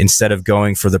 instead of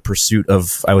going for the pursuit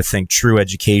of, I would think, true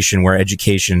education, where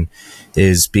education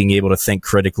is being able to think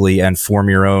critically and form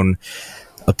your own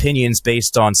opinions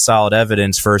based on solid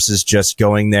evidence versus just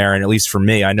going there. And at least for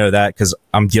me, I know that because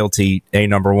I'm guilty,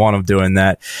 number one, of doing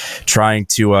that, trying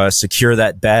to secure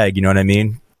that bag. You know what I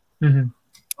mean?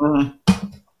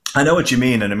 I know what you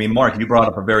mean. And I mean, Mark, you brought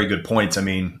up a very good point. I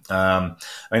mean, I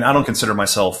don't consider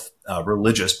myself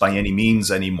religious by any means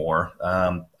anymore.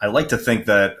 I like to think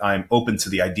that I'm open to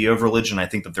the idea of religion. I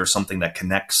think that there's something that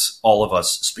connects all of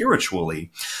us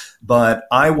spiritually. But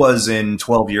I was in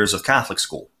 12 years of Catholic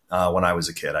school when I was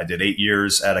a kid. I did 8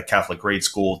 years at a Catholic grade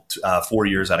school, 4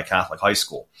 years at a Catholic high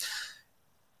school.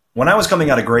 When I was coming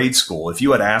out of grade school, if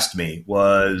you had asked me,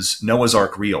 was Noah's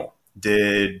Ark real?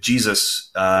 Did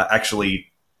Jesus actually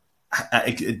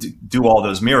do all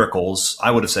those miracles?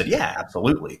 I would have said, yeah,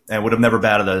 absolutely. And I would have never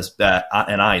batted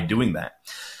an eye doing that.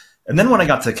 And then when I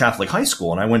got to Catholic high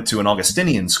school and I went to an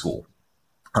Augustinian school,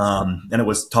 and it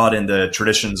was taught in the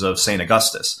traditions of St.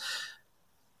 Augustus,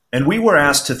 and we were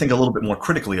asked to think a little bit more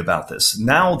critically about this.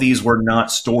 Now, these were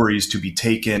not stories to be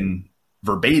taken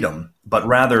verbatim, but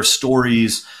rather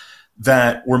stories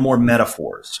that were more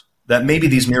metaphors, that maybe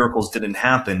these miracles didn't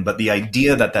happen, but the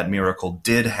idea that that miracle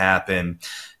did happen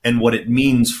and what it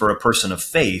means for a person of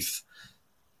faith,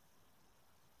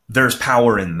 there's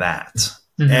power in that.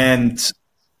 And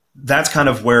that's kind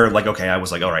of where, okay, I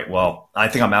was like, all right, well, I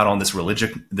think I'm out on this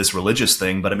religious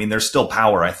thing, but I mean, there's still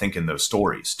power, I think, in those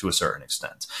stories to a certain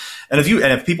extent. And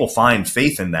if people find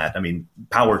faith in that, I mean,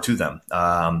 power to them.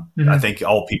 I think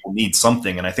all people need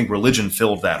something. And I think religion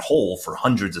filled that hole for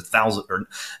hundreds,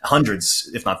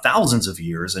 if not thousands of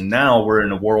years. And now we're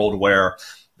in a world where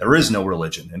there is no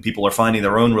religion and people are finding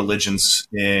their own religions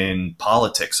in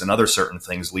politics and other certain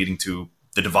things, leading to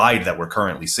the divide that we're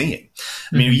currently seeing.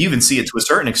 I mean, you even see it to a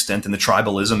certain extent in the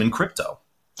tribalism in crypto.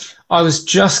 I was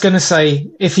just going to say,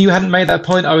 if you hadn't made that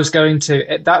point, I was going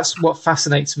to. That's what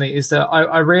fascinates me, is that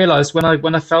I realized when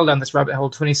I fell down this rabbit hole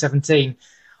 2017,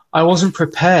 I wasn't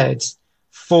prepared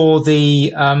for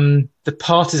the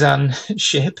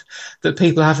partisanship that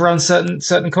people have around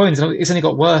certain coins. And it's only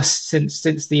got worse since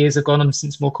the years have gone and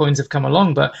since more coins have come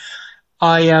along. But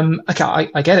I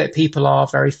get it. People are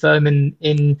very firm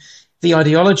in the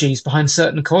ideologies behind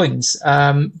certain coins,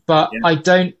 but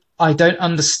yeah. I don't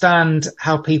understand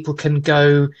how people can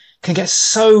get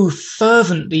so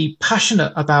fervently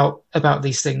passionate about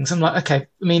these things. I'm like, okay,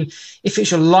 I mean, if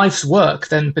it's your life's work,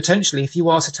 then potentially, if you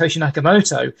are Satoshi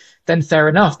Nakamoto, then fair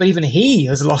enough. But even he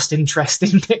has lost interest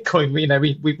in Bitcoin,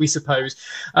 we suppose.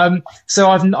 So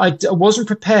I wasn't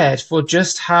prepared for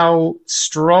just how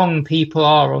strong people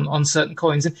are on certain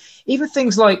coins, and even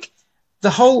things like the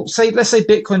whole, let's say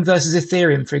Bitcoin versus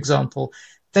Ethereum, for example.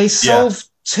 They solve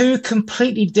two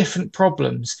completely different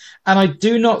problems, and I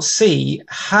do not see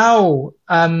how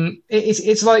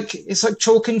it's like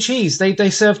chalk and cheese. They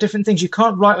serve different things. You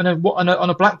can't write on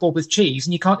a blackboard with cheese,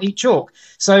 and you can't eat chalk.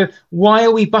 So why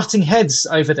are we butting heads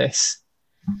over this?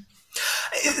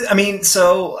 I mean,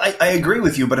 so I agree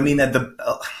with you, but I mean that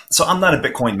so I'm not a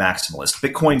Bitcoin maximalist.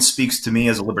 Bitcoin speaks to me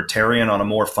as a libertarian on a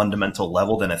more fundamental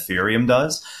level than Ethereum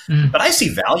does. But I see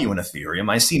value in Ethereum.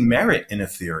 I see merit in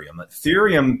Ethereum.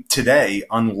 Ethereum today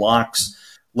unlocks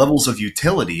levels of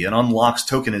utility and unlocks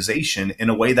tokenization in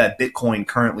a way that Bitcoin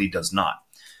currently does not.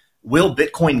 Will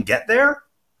Bitcoin get there?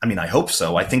 I mean, I hope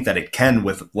so. I think that it can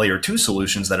with layer 2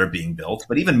 solutions that are being built,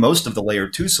 but even most of the layer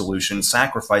 2 solutions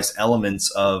sacrifice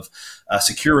elements of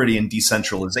security and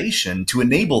decentralization to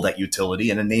enable that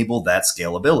utility and enable that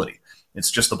scalability. It's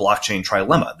just the blockchain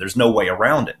trilemma. There's no way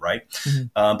around it, right?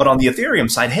 But on the Ethereum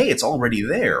side, hey, it's already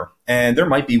there. And there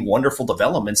might be wonderful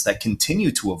developments that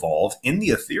continue to evolve in the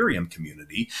Ethereum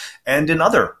community and in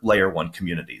other layer one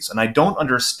communities. And I don't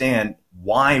understand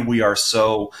why we are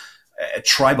so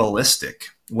tribalistic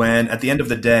when at the end of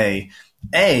the day,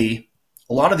 a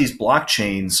lot of these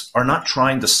blockchains are not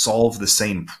trying to solve the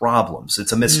same problems.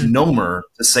 It's a misnomer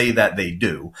to say that they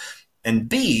do. And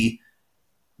B,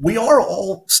 we are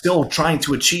all still trying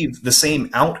to achieve the same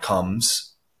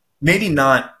outcomes, maybe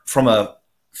not from a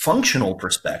functional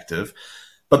perspective,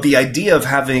 but the idea of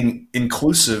having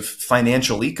inclusive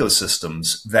financial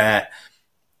ecosystems that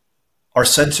are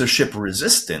censorship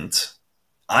resistant,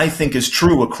 I think is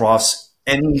true across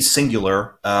any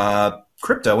singular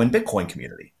crypto and Bitcoin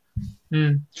community.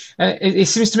 It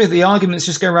seems to me that the arguments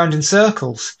just go around in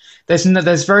circles.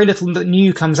 There's very little that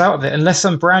new comes out of it. Unless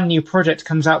some brand new project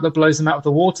comes out that blows them out of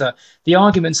the water, the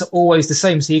arguments are always the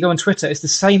same. So you go on Twitter, it's the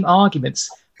same arguments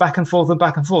back and forth and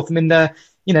back and forth. I mean, the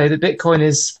Bitcoin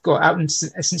has got out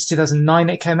since 2009.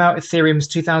 It came out. Ethereum's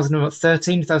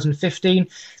 2013, 2015.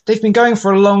 They've been going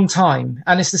for a long time,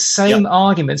 and it's the same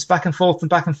arguments back and forth and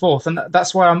back and forth. And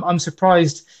that's why I'm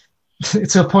surprised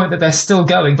to a point that they're still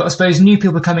going. But I suppose new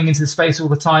people are coming into the space all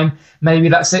the time. Maybe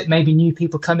that's it. Maybe new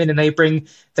people come in and they bring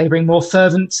more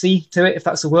fervency to it, if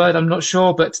that's a word. I'm not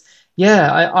sure. But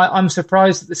yeah, I'm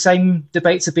surprised that the same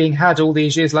debates are being had all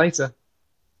these years later.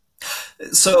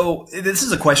 So this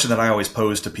is a question that I always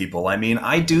pose to people. I mean,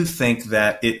 I do think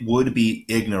that it would be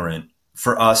ignorant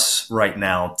for us right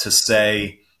now to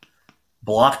say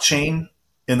blockchain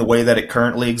in the way that it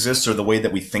currently exists or the way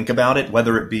that we think about it,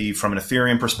 whether it be from an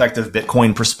Ethereum perspective,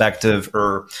 Bitcoin perspective,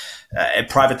 or a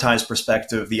privatized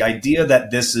perspective, the idea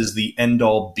that this is the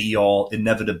end-all, be-all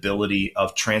inevitability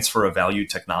of transfer of value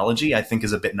technology, I think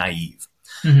is a bit naive.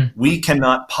 We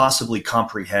cannot possibly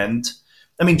comprehend.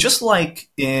 I mean, just like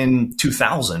in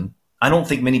 2000, I don't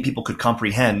think many people could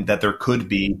comprehend that there could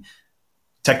be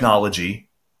technology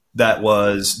that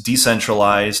was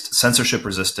decentralized, censorship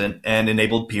resistant, and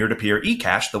enabled peer-to-peer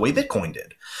eCash the way Bitcoin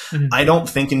did. I don't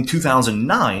think in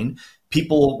 2009,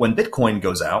 people, when Bitcoin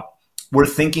goes out, were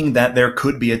thinking that there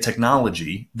could be a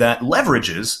technology that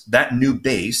leverages that new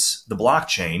base, the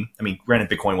blockchain. I mean, granted,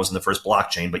 Bitcoin wasn't the first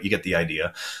blockchain, but you get the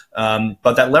idea.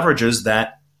 But that leverages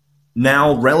that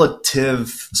now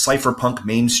relative cypherpunk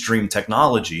mainstream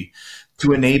technology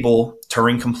to enable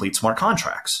Turing complete smart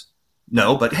contracts.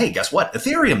 No, but hey, guess what?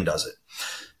 Ethereum does it.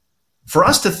 For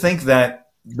us to think that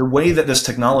the way that this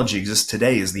technology exists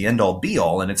today is the end all be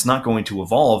all and it's not going to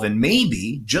evolve, and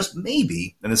maybe, just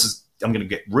maybe, and this is, I'm going to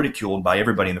get ridiculed by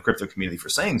everybody in the crypto community for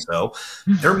saying so,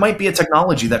 there might be a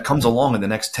technology that comes along in the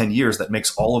next 10 years that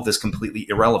makes all of this completely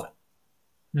irrelevant.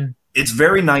 It's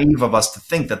very naive of us to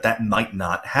think that that might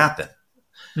not happen.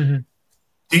 Do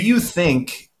you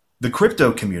think the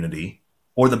crypto community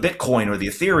or the Bitcoin or the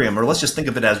Ethereum, or let's just think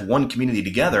of it as one community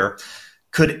together,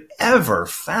 could ever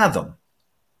fathom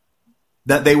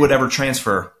that they would ever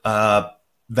transfer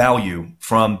value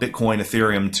from Bitcoin,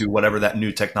 Ethereum to whatever that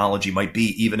new technology might be,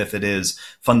 even if it is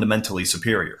fundamentally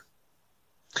superior?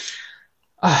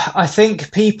 I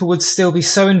think people would still be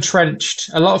so entrenched.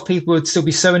 A lot of people would still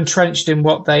be so entrenched in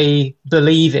what they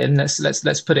believe in.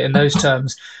 Let's put it in those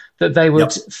terms. That they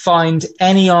would find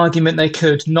any argument they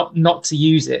could not to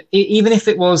use it, even if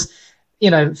it was,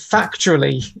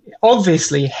 factually,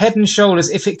 obviously, head and shoulders.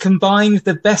 If it combined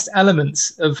the best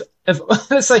elements of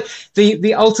let's say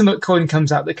the ultimate coin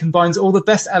comes out that combines all the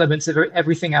best elements of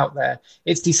everything out there.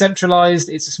 It's decentralized.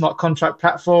 It's a smart contract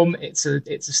platform. It's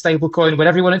a stable coin.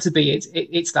 Whatever you want it to be,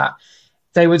 it's that.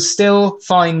 They would still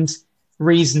find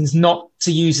reasons not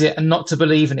to use it and not to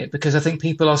believe in it, because I think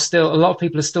a lot of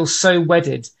people are still so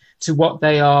wedded to what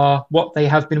they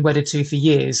have been wedded to for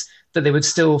years that they would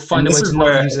still find a way to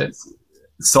not use it.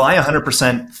 So I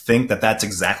 100% think that that's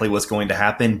exactly what's going to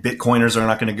happen. Bitcoiners are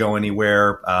not going to go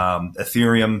anywhere.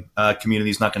 Ethereum community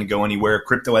is not going to go anywhere.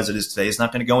 Crypto as it is today is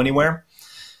not going to go anywhere.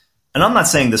 And I'm not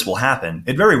saying this will happen.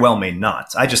 It very well may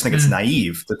not. I just think it's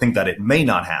naive to think that it may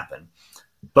not happen.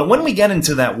 But when we get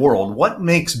into that world, what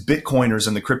makes Bitcoiners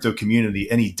in the crypto community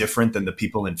any different than the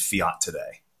people in fiat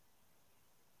today?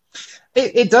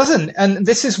 It doesn't, and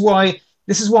this is why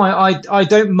I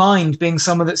don't mind being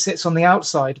someone that sits on the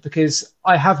outside, because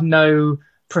I have no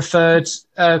preferred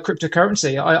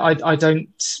cryptocurrency. I don't,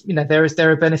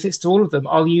 there are benefits to all of them.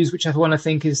 I'll use whichever one I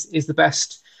think is the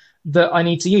best that I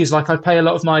need to use. Like, I pay a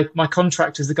lot of my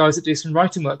contractors, the guys that do some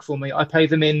writing work for me, I pay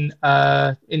them in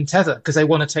Tether because they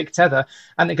want to take Tether,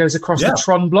 and it goes across the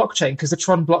Tron blockchain because the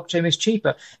Tron blockchain is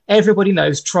cheaper. Everybody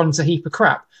knows Tron's a heap of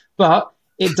crap, but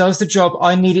It does the job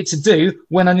I need it to do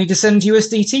when I need to send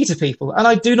USDT to people. And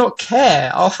I do not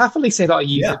care. I'll happily say that I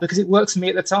use it because it works for me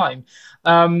at the time.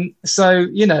 So,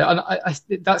 you know,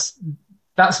 and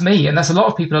that's me. And that's a lot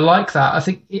of people are like that. I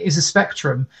think it is a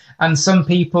spectrum. And some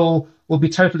people will be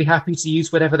totally happy to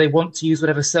use whatever they want to use,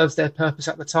 whatever serves their purpose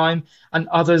at the time. And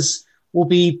others will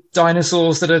be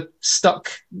dinosaurs that are stuck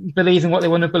believing what they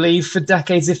want to believe for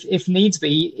decades if needs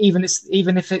be, even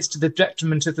if it's to the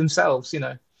detriment of themselves, you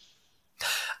know.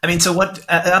 I mean, so what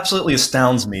absolutely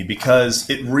astounds me, because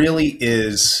it really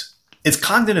is, it's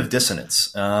cognitive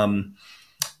dissonance.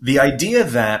 The idea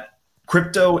that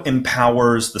crypto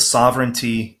empowers the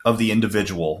sovereignty of the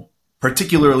individual,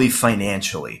 particularly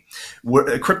financially.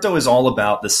 Crypto is all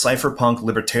about the cypherpunk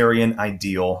libertarian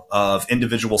ideal of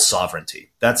individual sovereignty.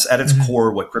 That's at its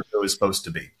core what crypto is supposed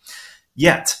to be.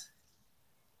 Yet,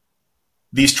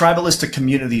 these tribalistic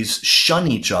communities shun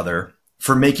each other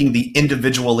for making the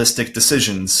individualistic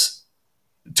decisions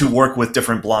to work with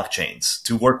different blockchains,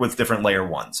 to work with different layer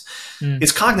ones.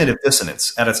 It's cognitive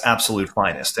dissonance at its absolute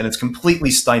finest, and it's completely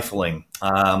stifling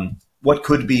what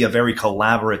could be a very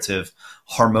collaborative,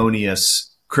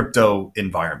 harmonious crypto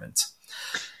environment.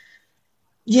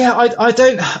 Yeah, I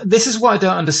don't. This is what I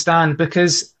don't understand,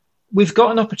 because we've got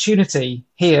an opportunity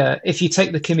here, if you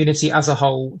take the community as a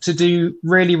whole, to do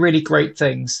really, really great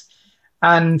things.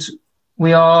 And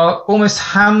we are almost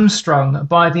hamstrung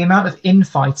by the amount of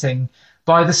infighting,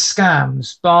 by the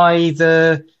scams, by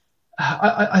the,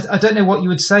 I don't know what you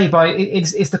would say, by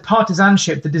it's the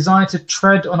partisanship, the desire to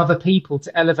tread on other people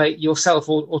to elevate yourself,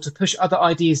 or to push other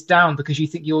ideas down because you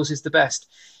think yours is the best.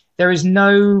 There is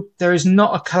not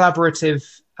a collaborative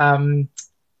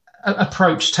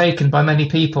approach taken by many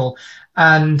people.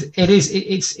 And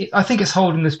I think it's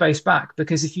holding the space back,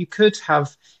 because if you could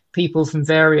have people from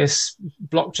various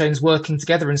blockchains working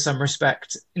together in some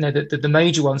respect, you know, the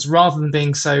major ones, rather than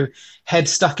being so head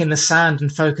stuck in the sand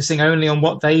and focusing only on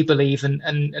what they believe and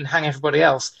hang everybody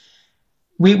else,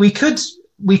 we could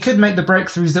make the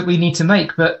breakthroughs that we need to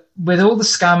make. But with all the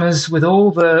scammers, with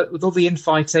all the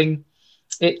infighting,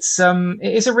 it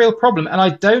is a real problem, and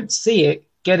I don't see it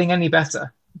getting any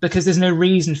better, because there's no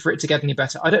reason for it to get any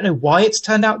better. I don't know why it's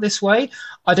turned out this way.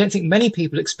 I don't think many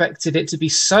people expected it to be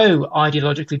so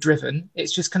ideologically driven.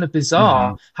 It's just kind of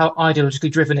bizarre how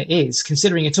ideologically driven it is,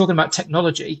 considering you're talking about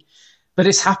technology. But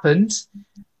it's happened,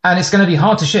 and it's going to be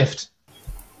hard to shift.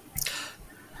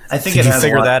 I think if you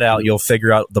figure that out, you'll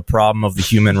figure out the problem of the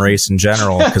human race in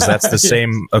general, because that's the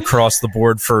same across the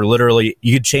board for literally,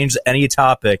 you could change any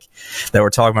topic that we're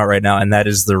talking about right now, and that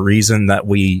is the reason that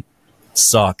we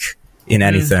suck in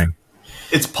anything.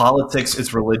 It's politics,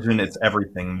 it's religion, it's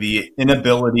everything. The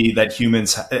inability that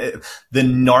humans, the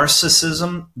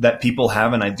narcissism that people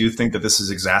have, and I do think that this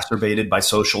is exacerbated by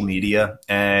social media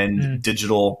and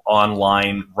digital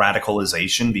online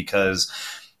radicalization, because,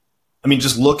 I mean,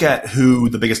 just look at who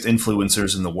the biggest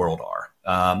influencers in the world are.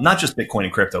 Not just Bitcoin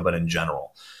and crypto, but in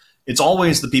general. It's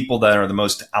always the people that are the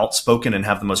most outspoken and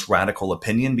have the most radical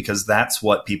opinion, because that's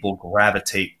what people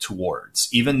gravitate towards,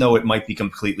 even though it might be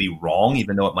completely wrong,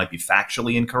 even though it might be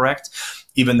factually incorrect,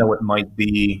 even though it might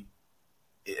be,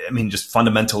 I mean, just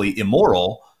fundamentally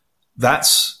immoral.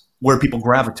 That's where people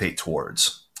gravitate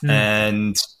towards.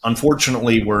 And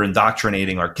unfortunately, we're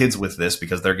indoctrinating our kids with this,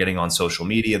 because they're getting on social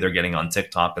media, they're getting on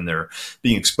TikTok, and they're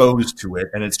being exposed to it.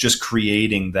 And it's just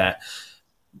creating that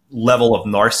level of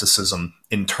narcissism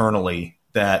internally,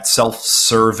 that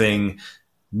self-serving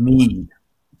need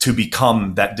to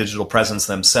become that digital presence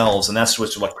themselves. And that's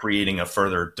what's creating a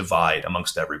further divide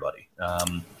amongst everybody.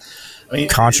 I mean,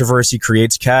 controversy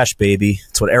creates cash, baby.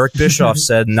 It's what Eric Bischoff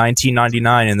said in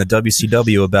 1999 in the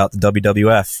WCW about the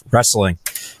WWF wrestling.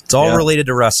 It's all related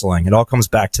to wrestling. It all comes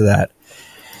back to that.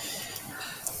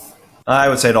 I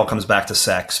would say it all comes back to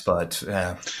sex, but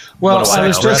well, I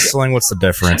was just wrestling. What's the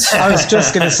difference? I was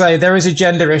just going to say there is a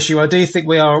gender issue. I do think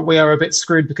we are a bit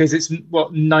screwed, because it's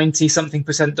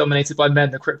 90-something% dominated by men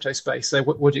in the crypto space. So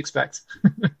what would you expect?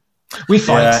 We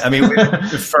fight. Yeah,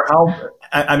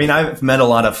 I mean, I've met a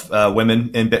lot of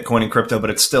women in Bitcoin and crypto, but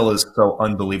it still is so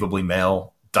unbelievably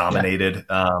male dominated.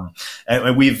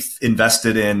 And we've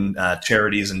invested in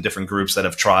charities and different groups that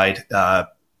have tried to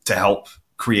help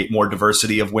create more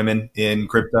diversity of women in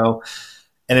crypto,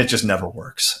 and it just never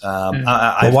works.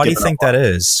 Why do you think that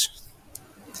is?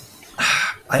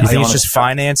 You think it's just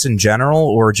finance in general,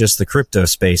 or just the crypto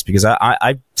space? Because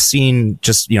I've seen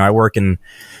just, I work in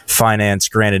finance,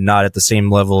 granted not at the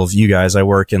same level of you guys. I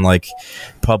work in like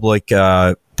publicly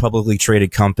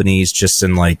traded companies, just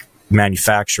in like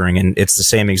manufacturing, and it's the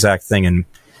same exact thing. And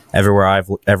everywhere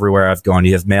I've gone,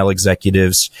 you have male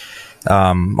executives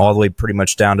all the way pretty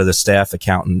much down to the staff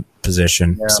accountant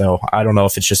position. Yeah. So I don't know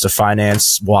if it's just a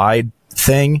finance-wide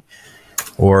thing,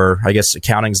 or I guess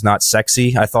accounting's not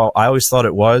sexy. I always thought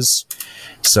it was.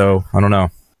 So I don't know.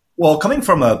 Well, coming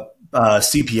from a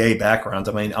CPA background,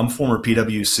 I mean, I'm former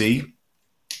PwC.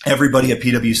 Everybody at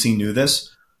PwC knew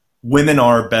this. Women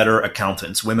are better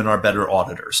accountants. Women are better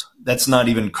auditors. That's not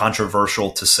even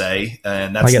controversial to say.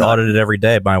 And that's I get audited every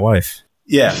day by my wife.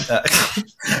 Yeah. I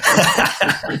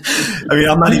mean,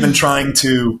 I'm not even trying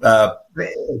to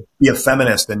be a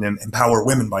feminist and empower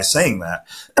women by saying that.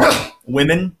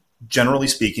 Women, generally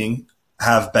speaking,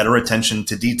 have better attention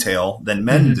to detail than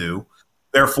men do.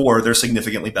 Therefore, they're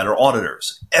significantly better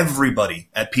auditors. Everybody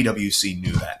at PwC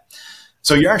knew that.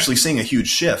 So you're actually seeing a huge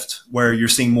shift where you're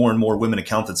seeing more and more women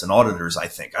accountants and auditors, I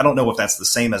think. I don't know if that's the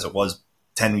same as it was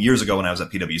 10 years ago when I was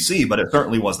at PwC, but it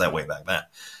certainly was that way back then.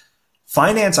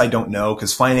 Finance, I don't know,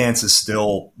 because finance is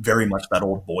still very much that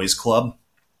old boys club.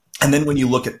 And then when you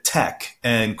look at tech,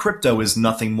 and crypto is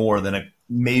nothing more than a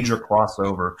major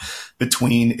crossover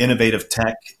between innovative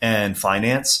tech and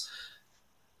finance.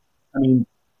 I mean,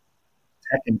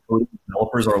 tech and coding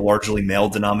developers are largely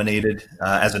male-dominated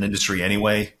as an industry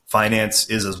anyway. Finance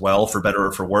is as well, for better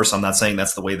or for worse. I'm not saying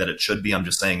that's the way that it should be. I'm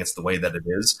just saying it's the way that it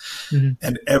is.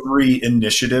 And every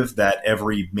initiative that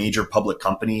every major public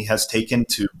company has taken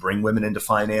to bring women into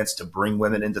finance, to bring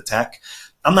women into tech,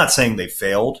 I'm not saying they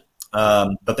failed,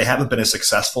 but they haven't been as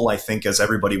successful, I think, as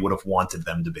everybody would have wanted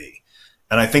them to be.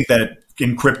 And I think that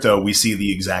in crypto, we see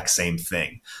the exact same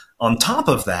thing. On top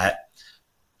of that,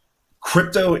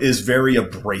 crypto is very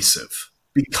abrasive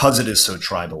because it is so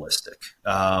tribalistic.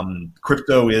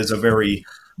 Crypto is a very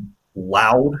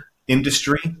loud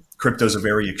industry. Crypto is a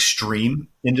very extreme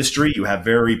industry. You have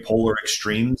very polar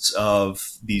extremes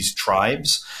of these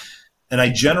tribes. And I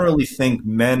generally think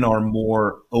men are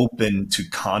more open to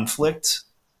conflict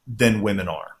than women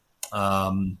are.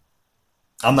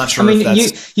 I'm not sure. I mean, if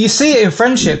that's... you see it in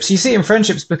friendships. You see it in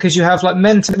friendships because you have like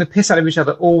men taking the piss out of each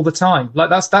other all the time.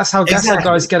 Like that's how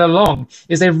guys get along.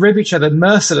 Is they rib each other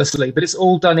mercilessly, but it's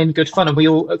all done in good fun, and we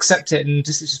all accept it, and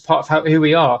it's just part of who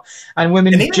we are. And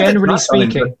women, generally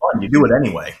speaking, you do it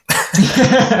anyway.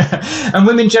 And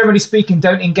women, generally speaking,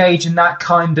 don't engage in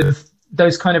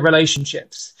those kind of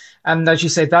relationships. And as you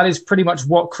say, that is pretty much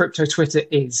what crypto Twitter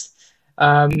is.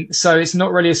 So it's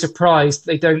not really a surprise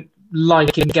they don't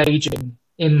like engaging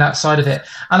in that side of it.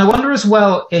 And I wonder as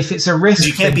well if it's a risk.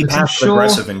 You can't be passive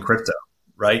aggressive in crypto,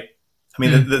 right? I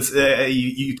mean,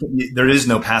 there is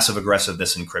no passive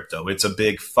aggressiveness in crypto. It's a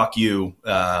big fuck you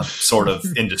sort of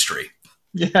industry.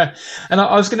 Yeah. And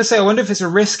I was going to say, I wonder if it's a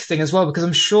risk thing as well, because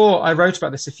I'm sure I wrote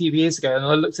about this a few years ago, and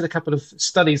I looked at a couple of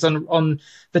studies on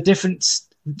the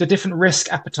different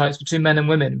risk appetites between men and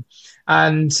women.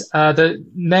 And the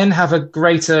men have a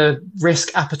greater risk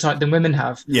appetite than women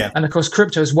have. Yeah. And of course,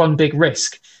 crypto is one big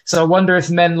risk. So I wonder if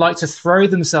men like to throw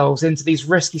themselves into these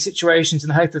risky situations in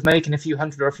the hope of making a few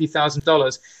 $100 or a few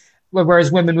 $1,000s,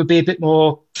 whereas women would be a bit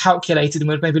more calculated and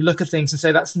would maybe look at things and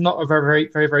say that's not a very,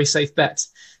 very, very safe bet.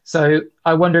 So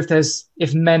I wonder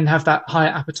if men have that higher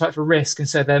appetite for risk, and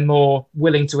so they're more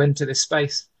willing to enter this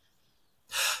space.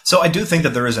 So I do think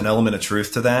that there is an element of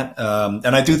truth to that.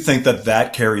 And I do think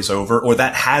that carries over, or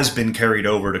that has been carried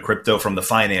over to crypto from the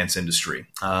finance industry.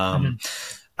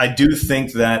 I do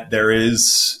think that there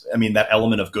is, that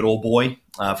element of good old boy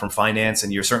from finance,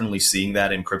 and you're certainly seeing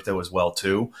that in crypto as well,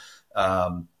 too.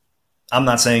 I'm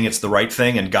not saying it's the right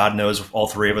thing, and God knows all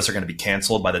three of us are going to be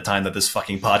canceled by the time that this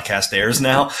fucking podcast airs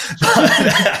now.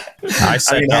 I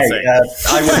said nothing.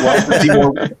 I would love to see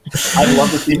more. I'd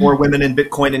love to see more women in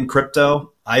Bitcoin and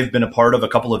crypto. I've been a part of a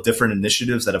couple of different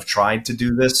initiatives that have tried to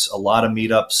do this. A lot of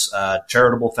meetups,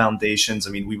 charitable foundations.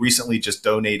 We recently just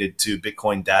donated to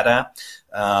Bitcoin Data.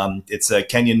 It's a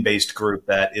Kenyan-based group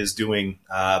that is doing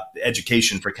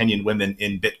education for Kenyan women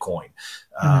in Bitcoin.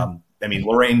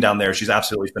 Lorraine down there, she's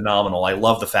absolutely phenomenal. I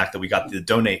love the fact that we got to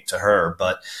donate to her.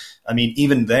 But,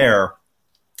 even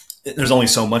there's only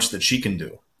so much that she can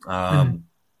do.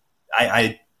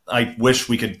 I wish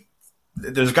we could –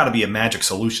 there's got to be a magic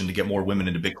solution to get more women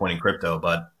into Bitcoin and crypto,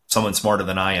 but someone smarter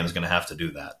than I am is going to have to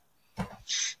do that.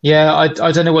 Yeah,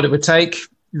 I don't know what it would take.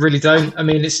 Really don't.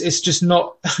 It's just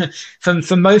not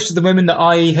for most of the women that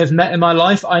I have met in my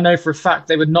life, I know for a fact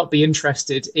they would not be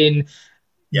interested in –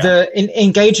 in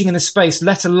engaging in the space,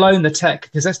 let alone the tech,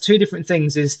 because that's two different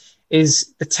things.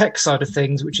 Is the tech side of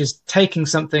things, which is taking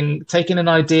an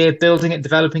idea, building it,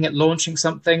 developing it, launching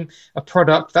something, a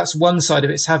product. That's one side of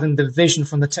it. It's having the vision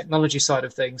from the technology side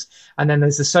of things. And then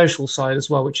there's the social side as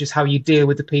well, which is how you deal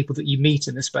with the people that you meet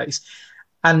in the space.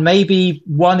 And maybe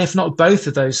one, if not both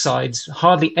of those sides.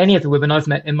 Hardly any of the women I've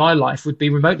met in my life would be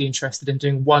remotely interested in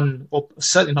doing one, or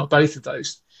certainly not both of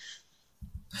those.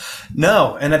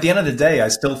 No, and at the end of the day, I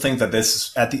still think that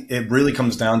it really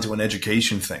comes down to an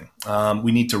education thing.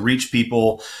 We need to reach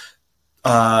people.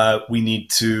 We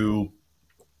need to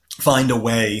find a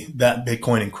way that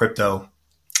Bitcoin and crypto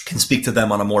can speak to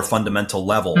them on a more fundamental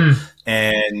level.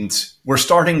 And we're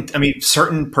starting,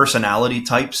 certain personality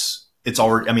types, it's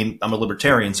already, I'm a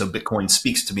libertarian, so Bitcoin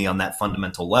speaks to me on that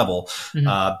fundamental level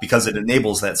because it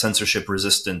enables that censorship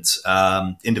resistant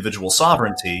individual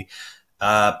sovereignty.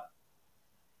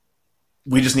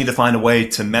 We just need to find a way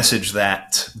to message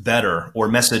that better, or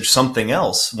message something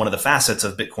else. One of the facets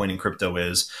of Bitcoin and crypto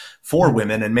is for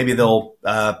women, and maybe they'll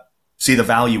see the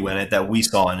value in it that we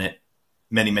saw in it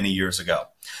many, many years ago.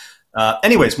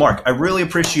 Anyways, Mark, I really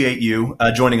appreciate you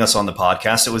joining us on the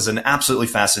podcast. It was an absolutely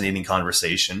fascinating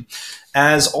conversation.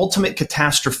 As Ultimate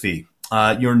Catastrophe,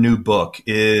 your new book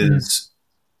is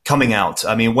coming out.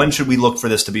 When should we look for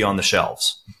this to be on the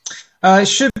shelves? I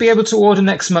should be able to order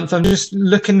next month. I'm just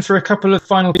looking for a couple of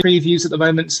final previews at the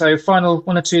moment. So final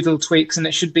one or two little tweaks, and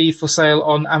it should be for sale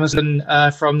on Amazon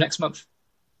from next month.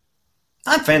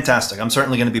 Fantastic. I'm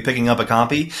certainly going to be picking up a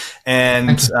copy,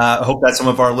 and I hope that some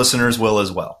of our listeners will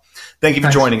as well. Thank you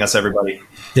for joining us, everybody.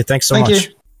 Yeah, thanks so much. Thank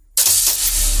you.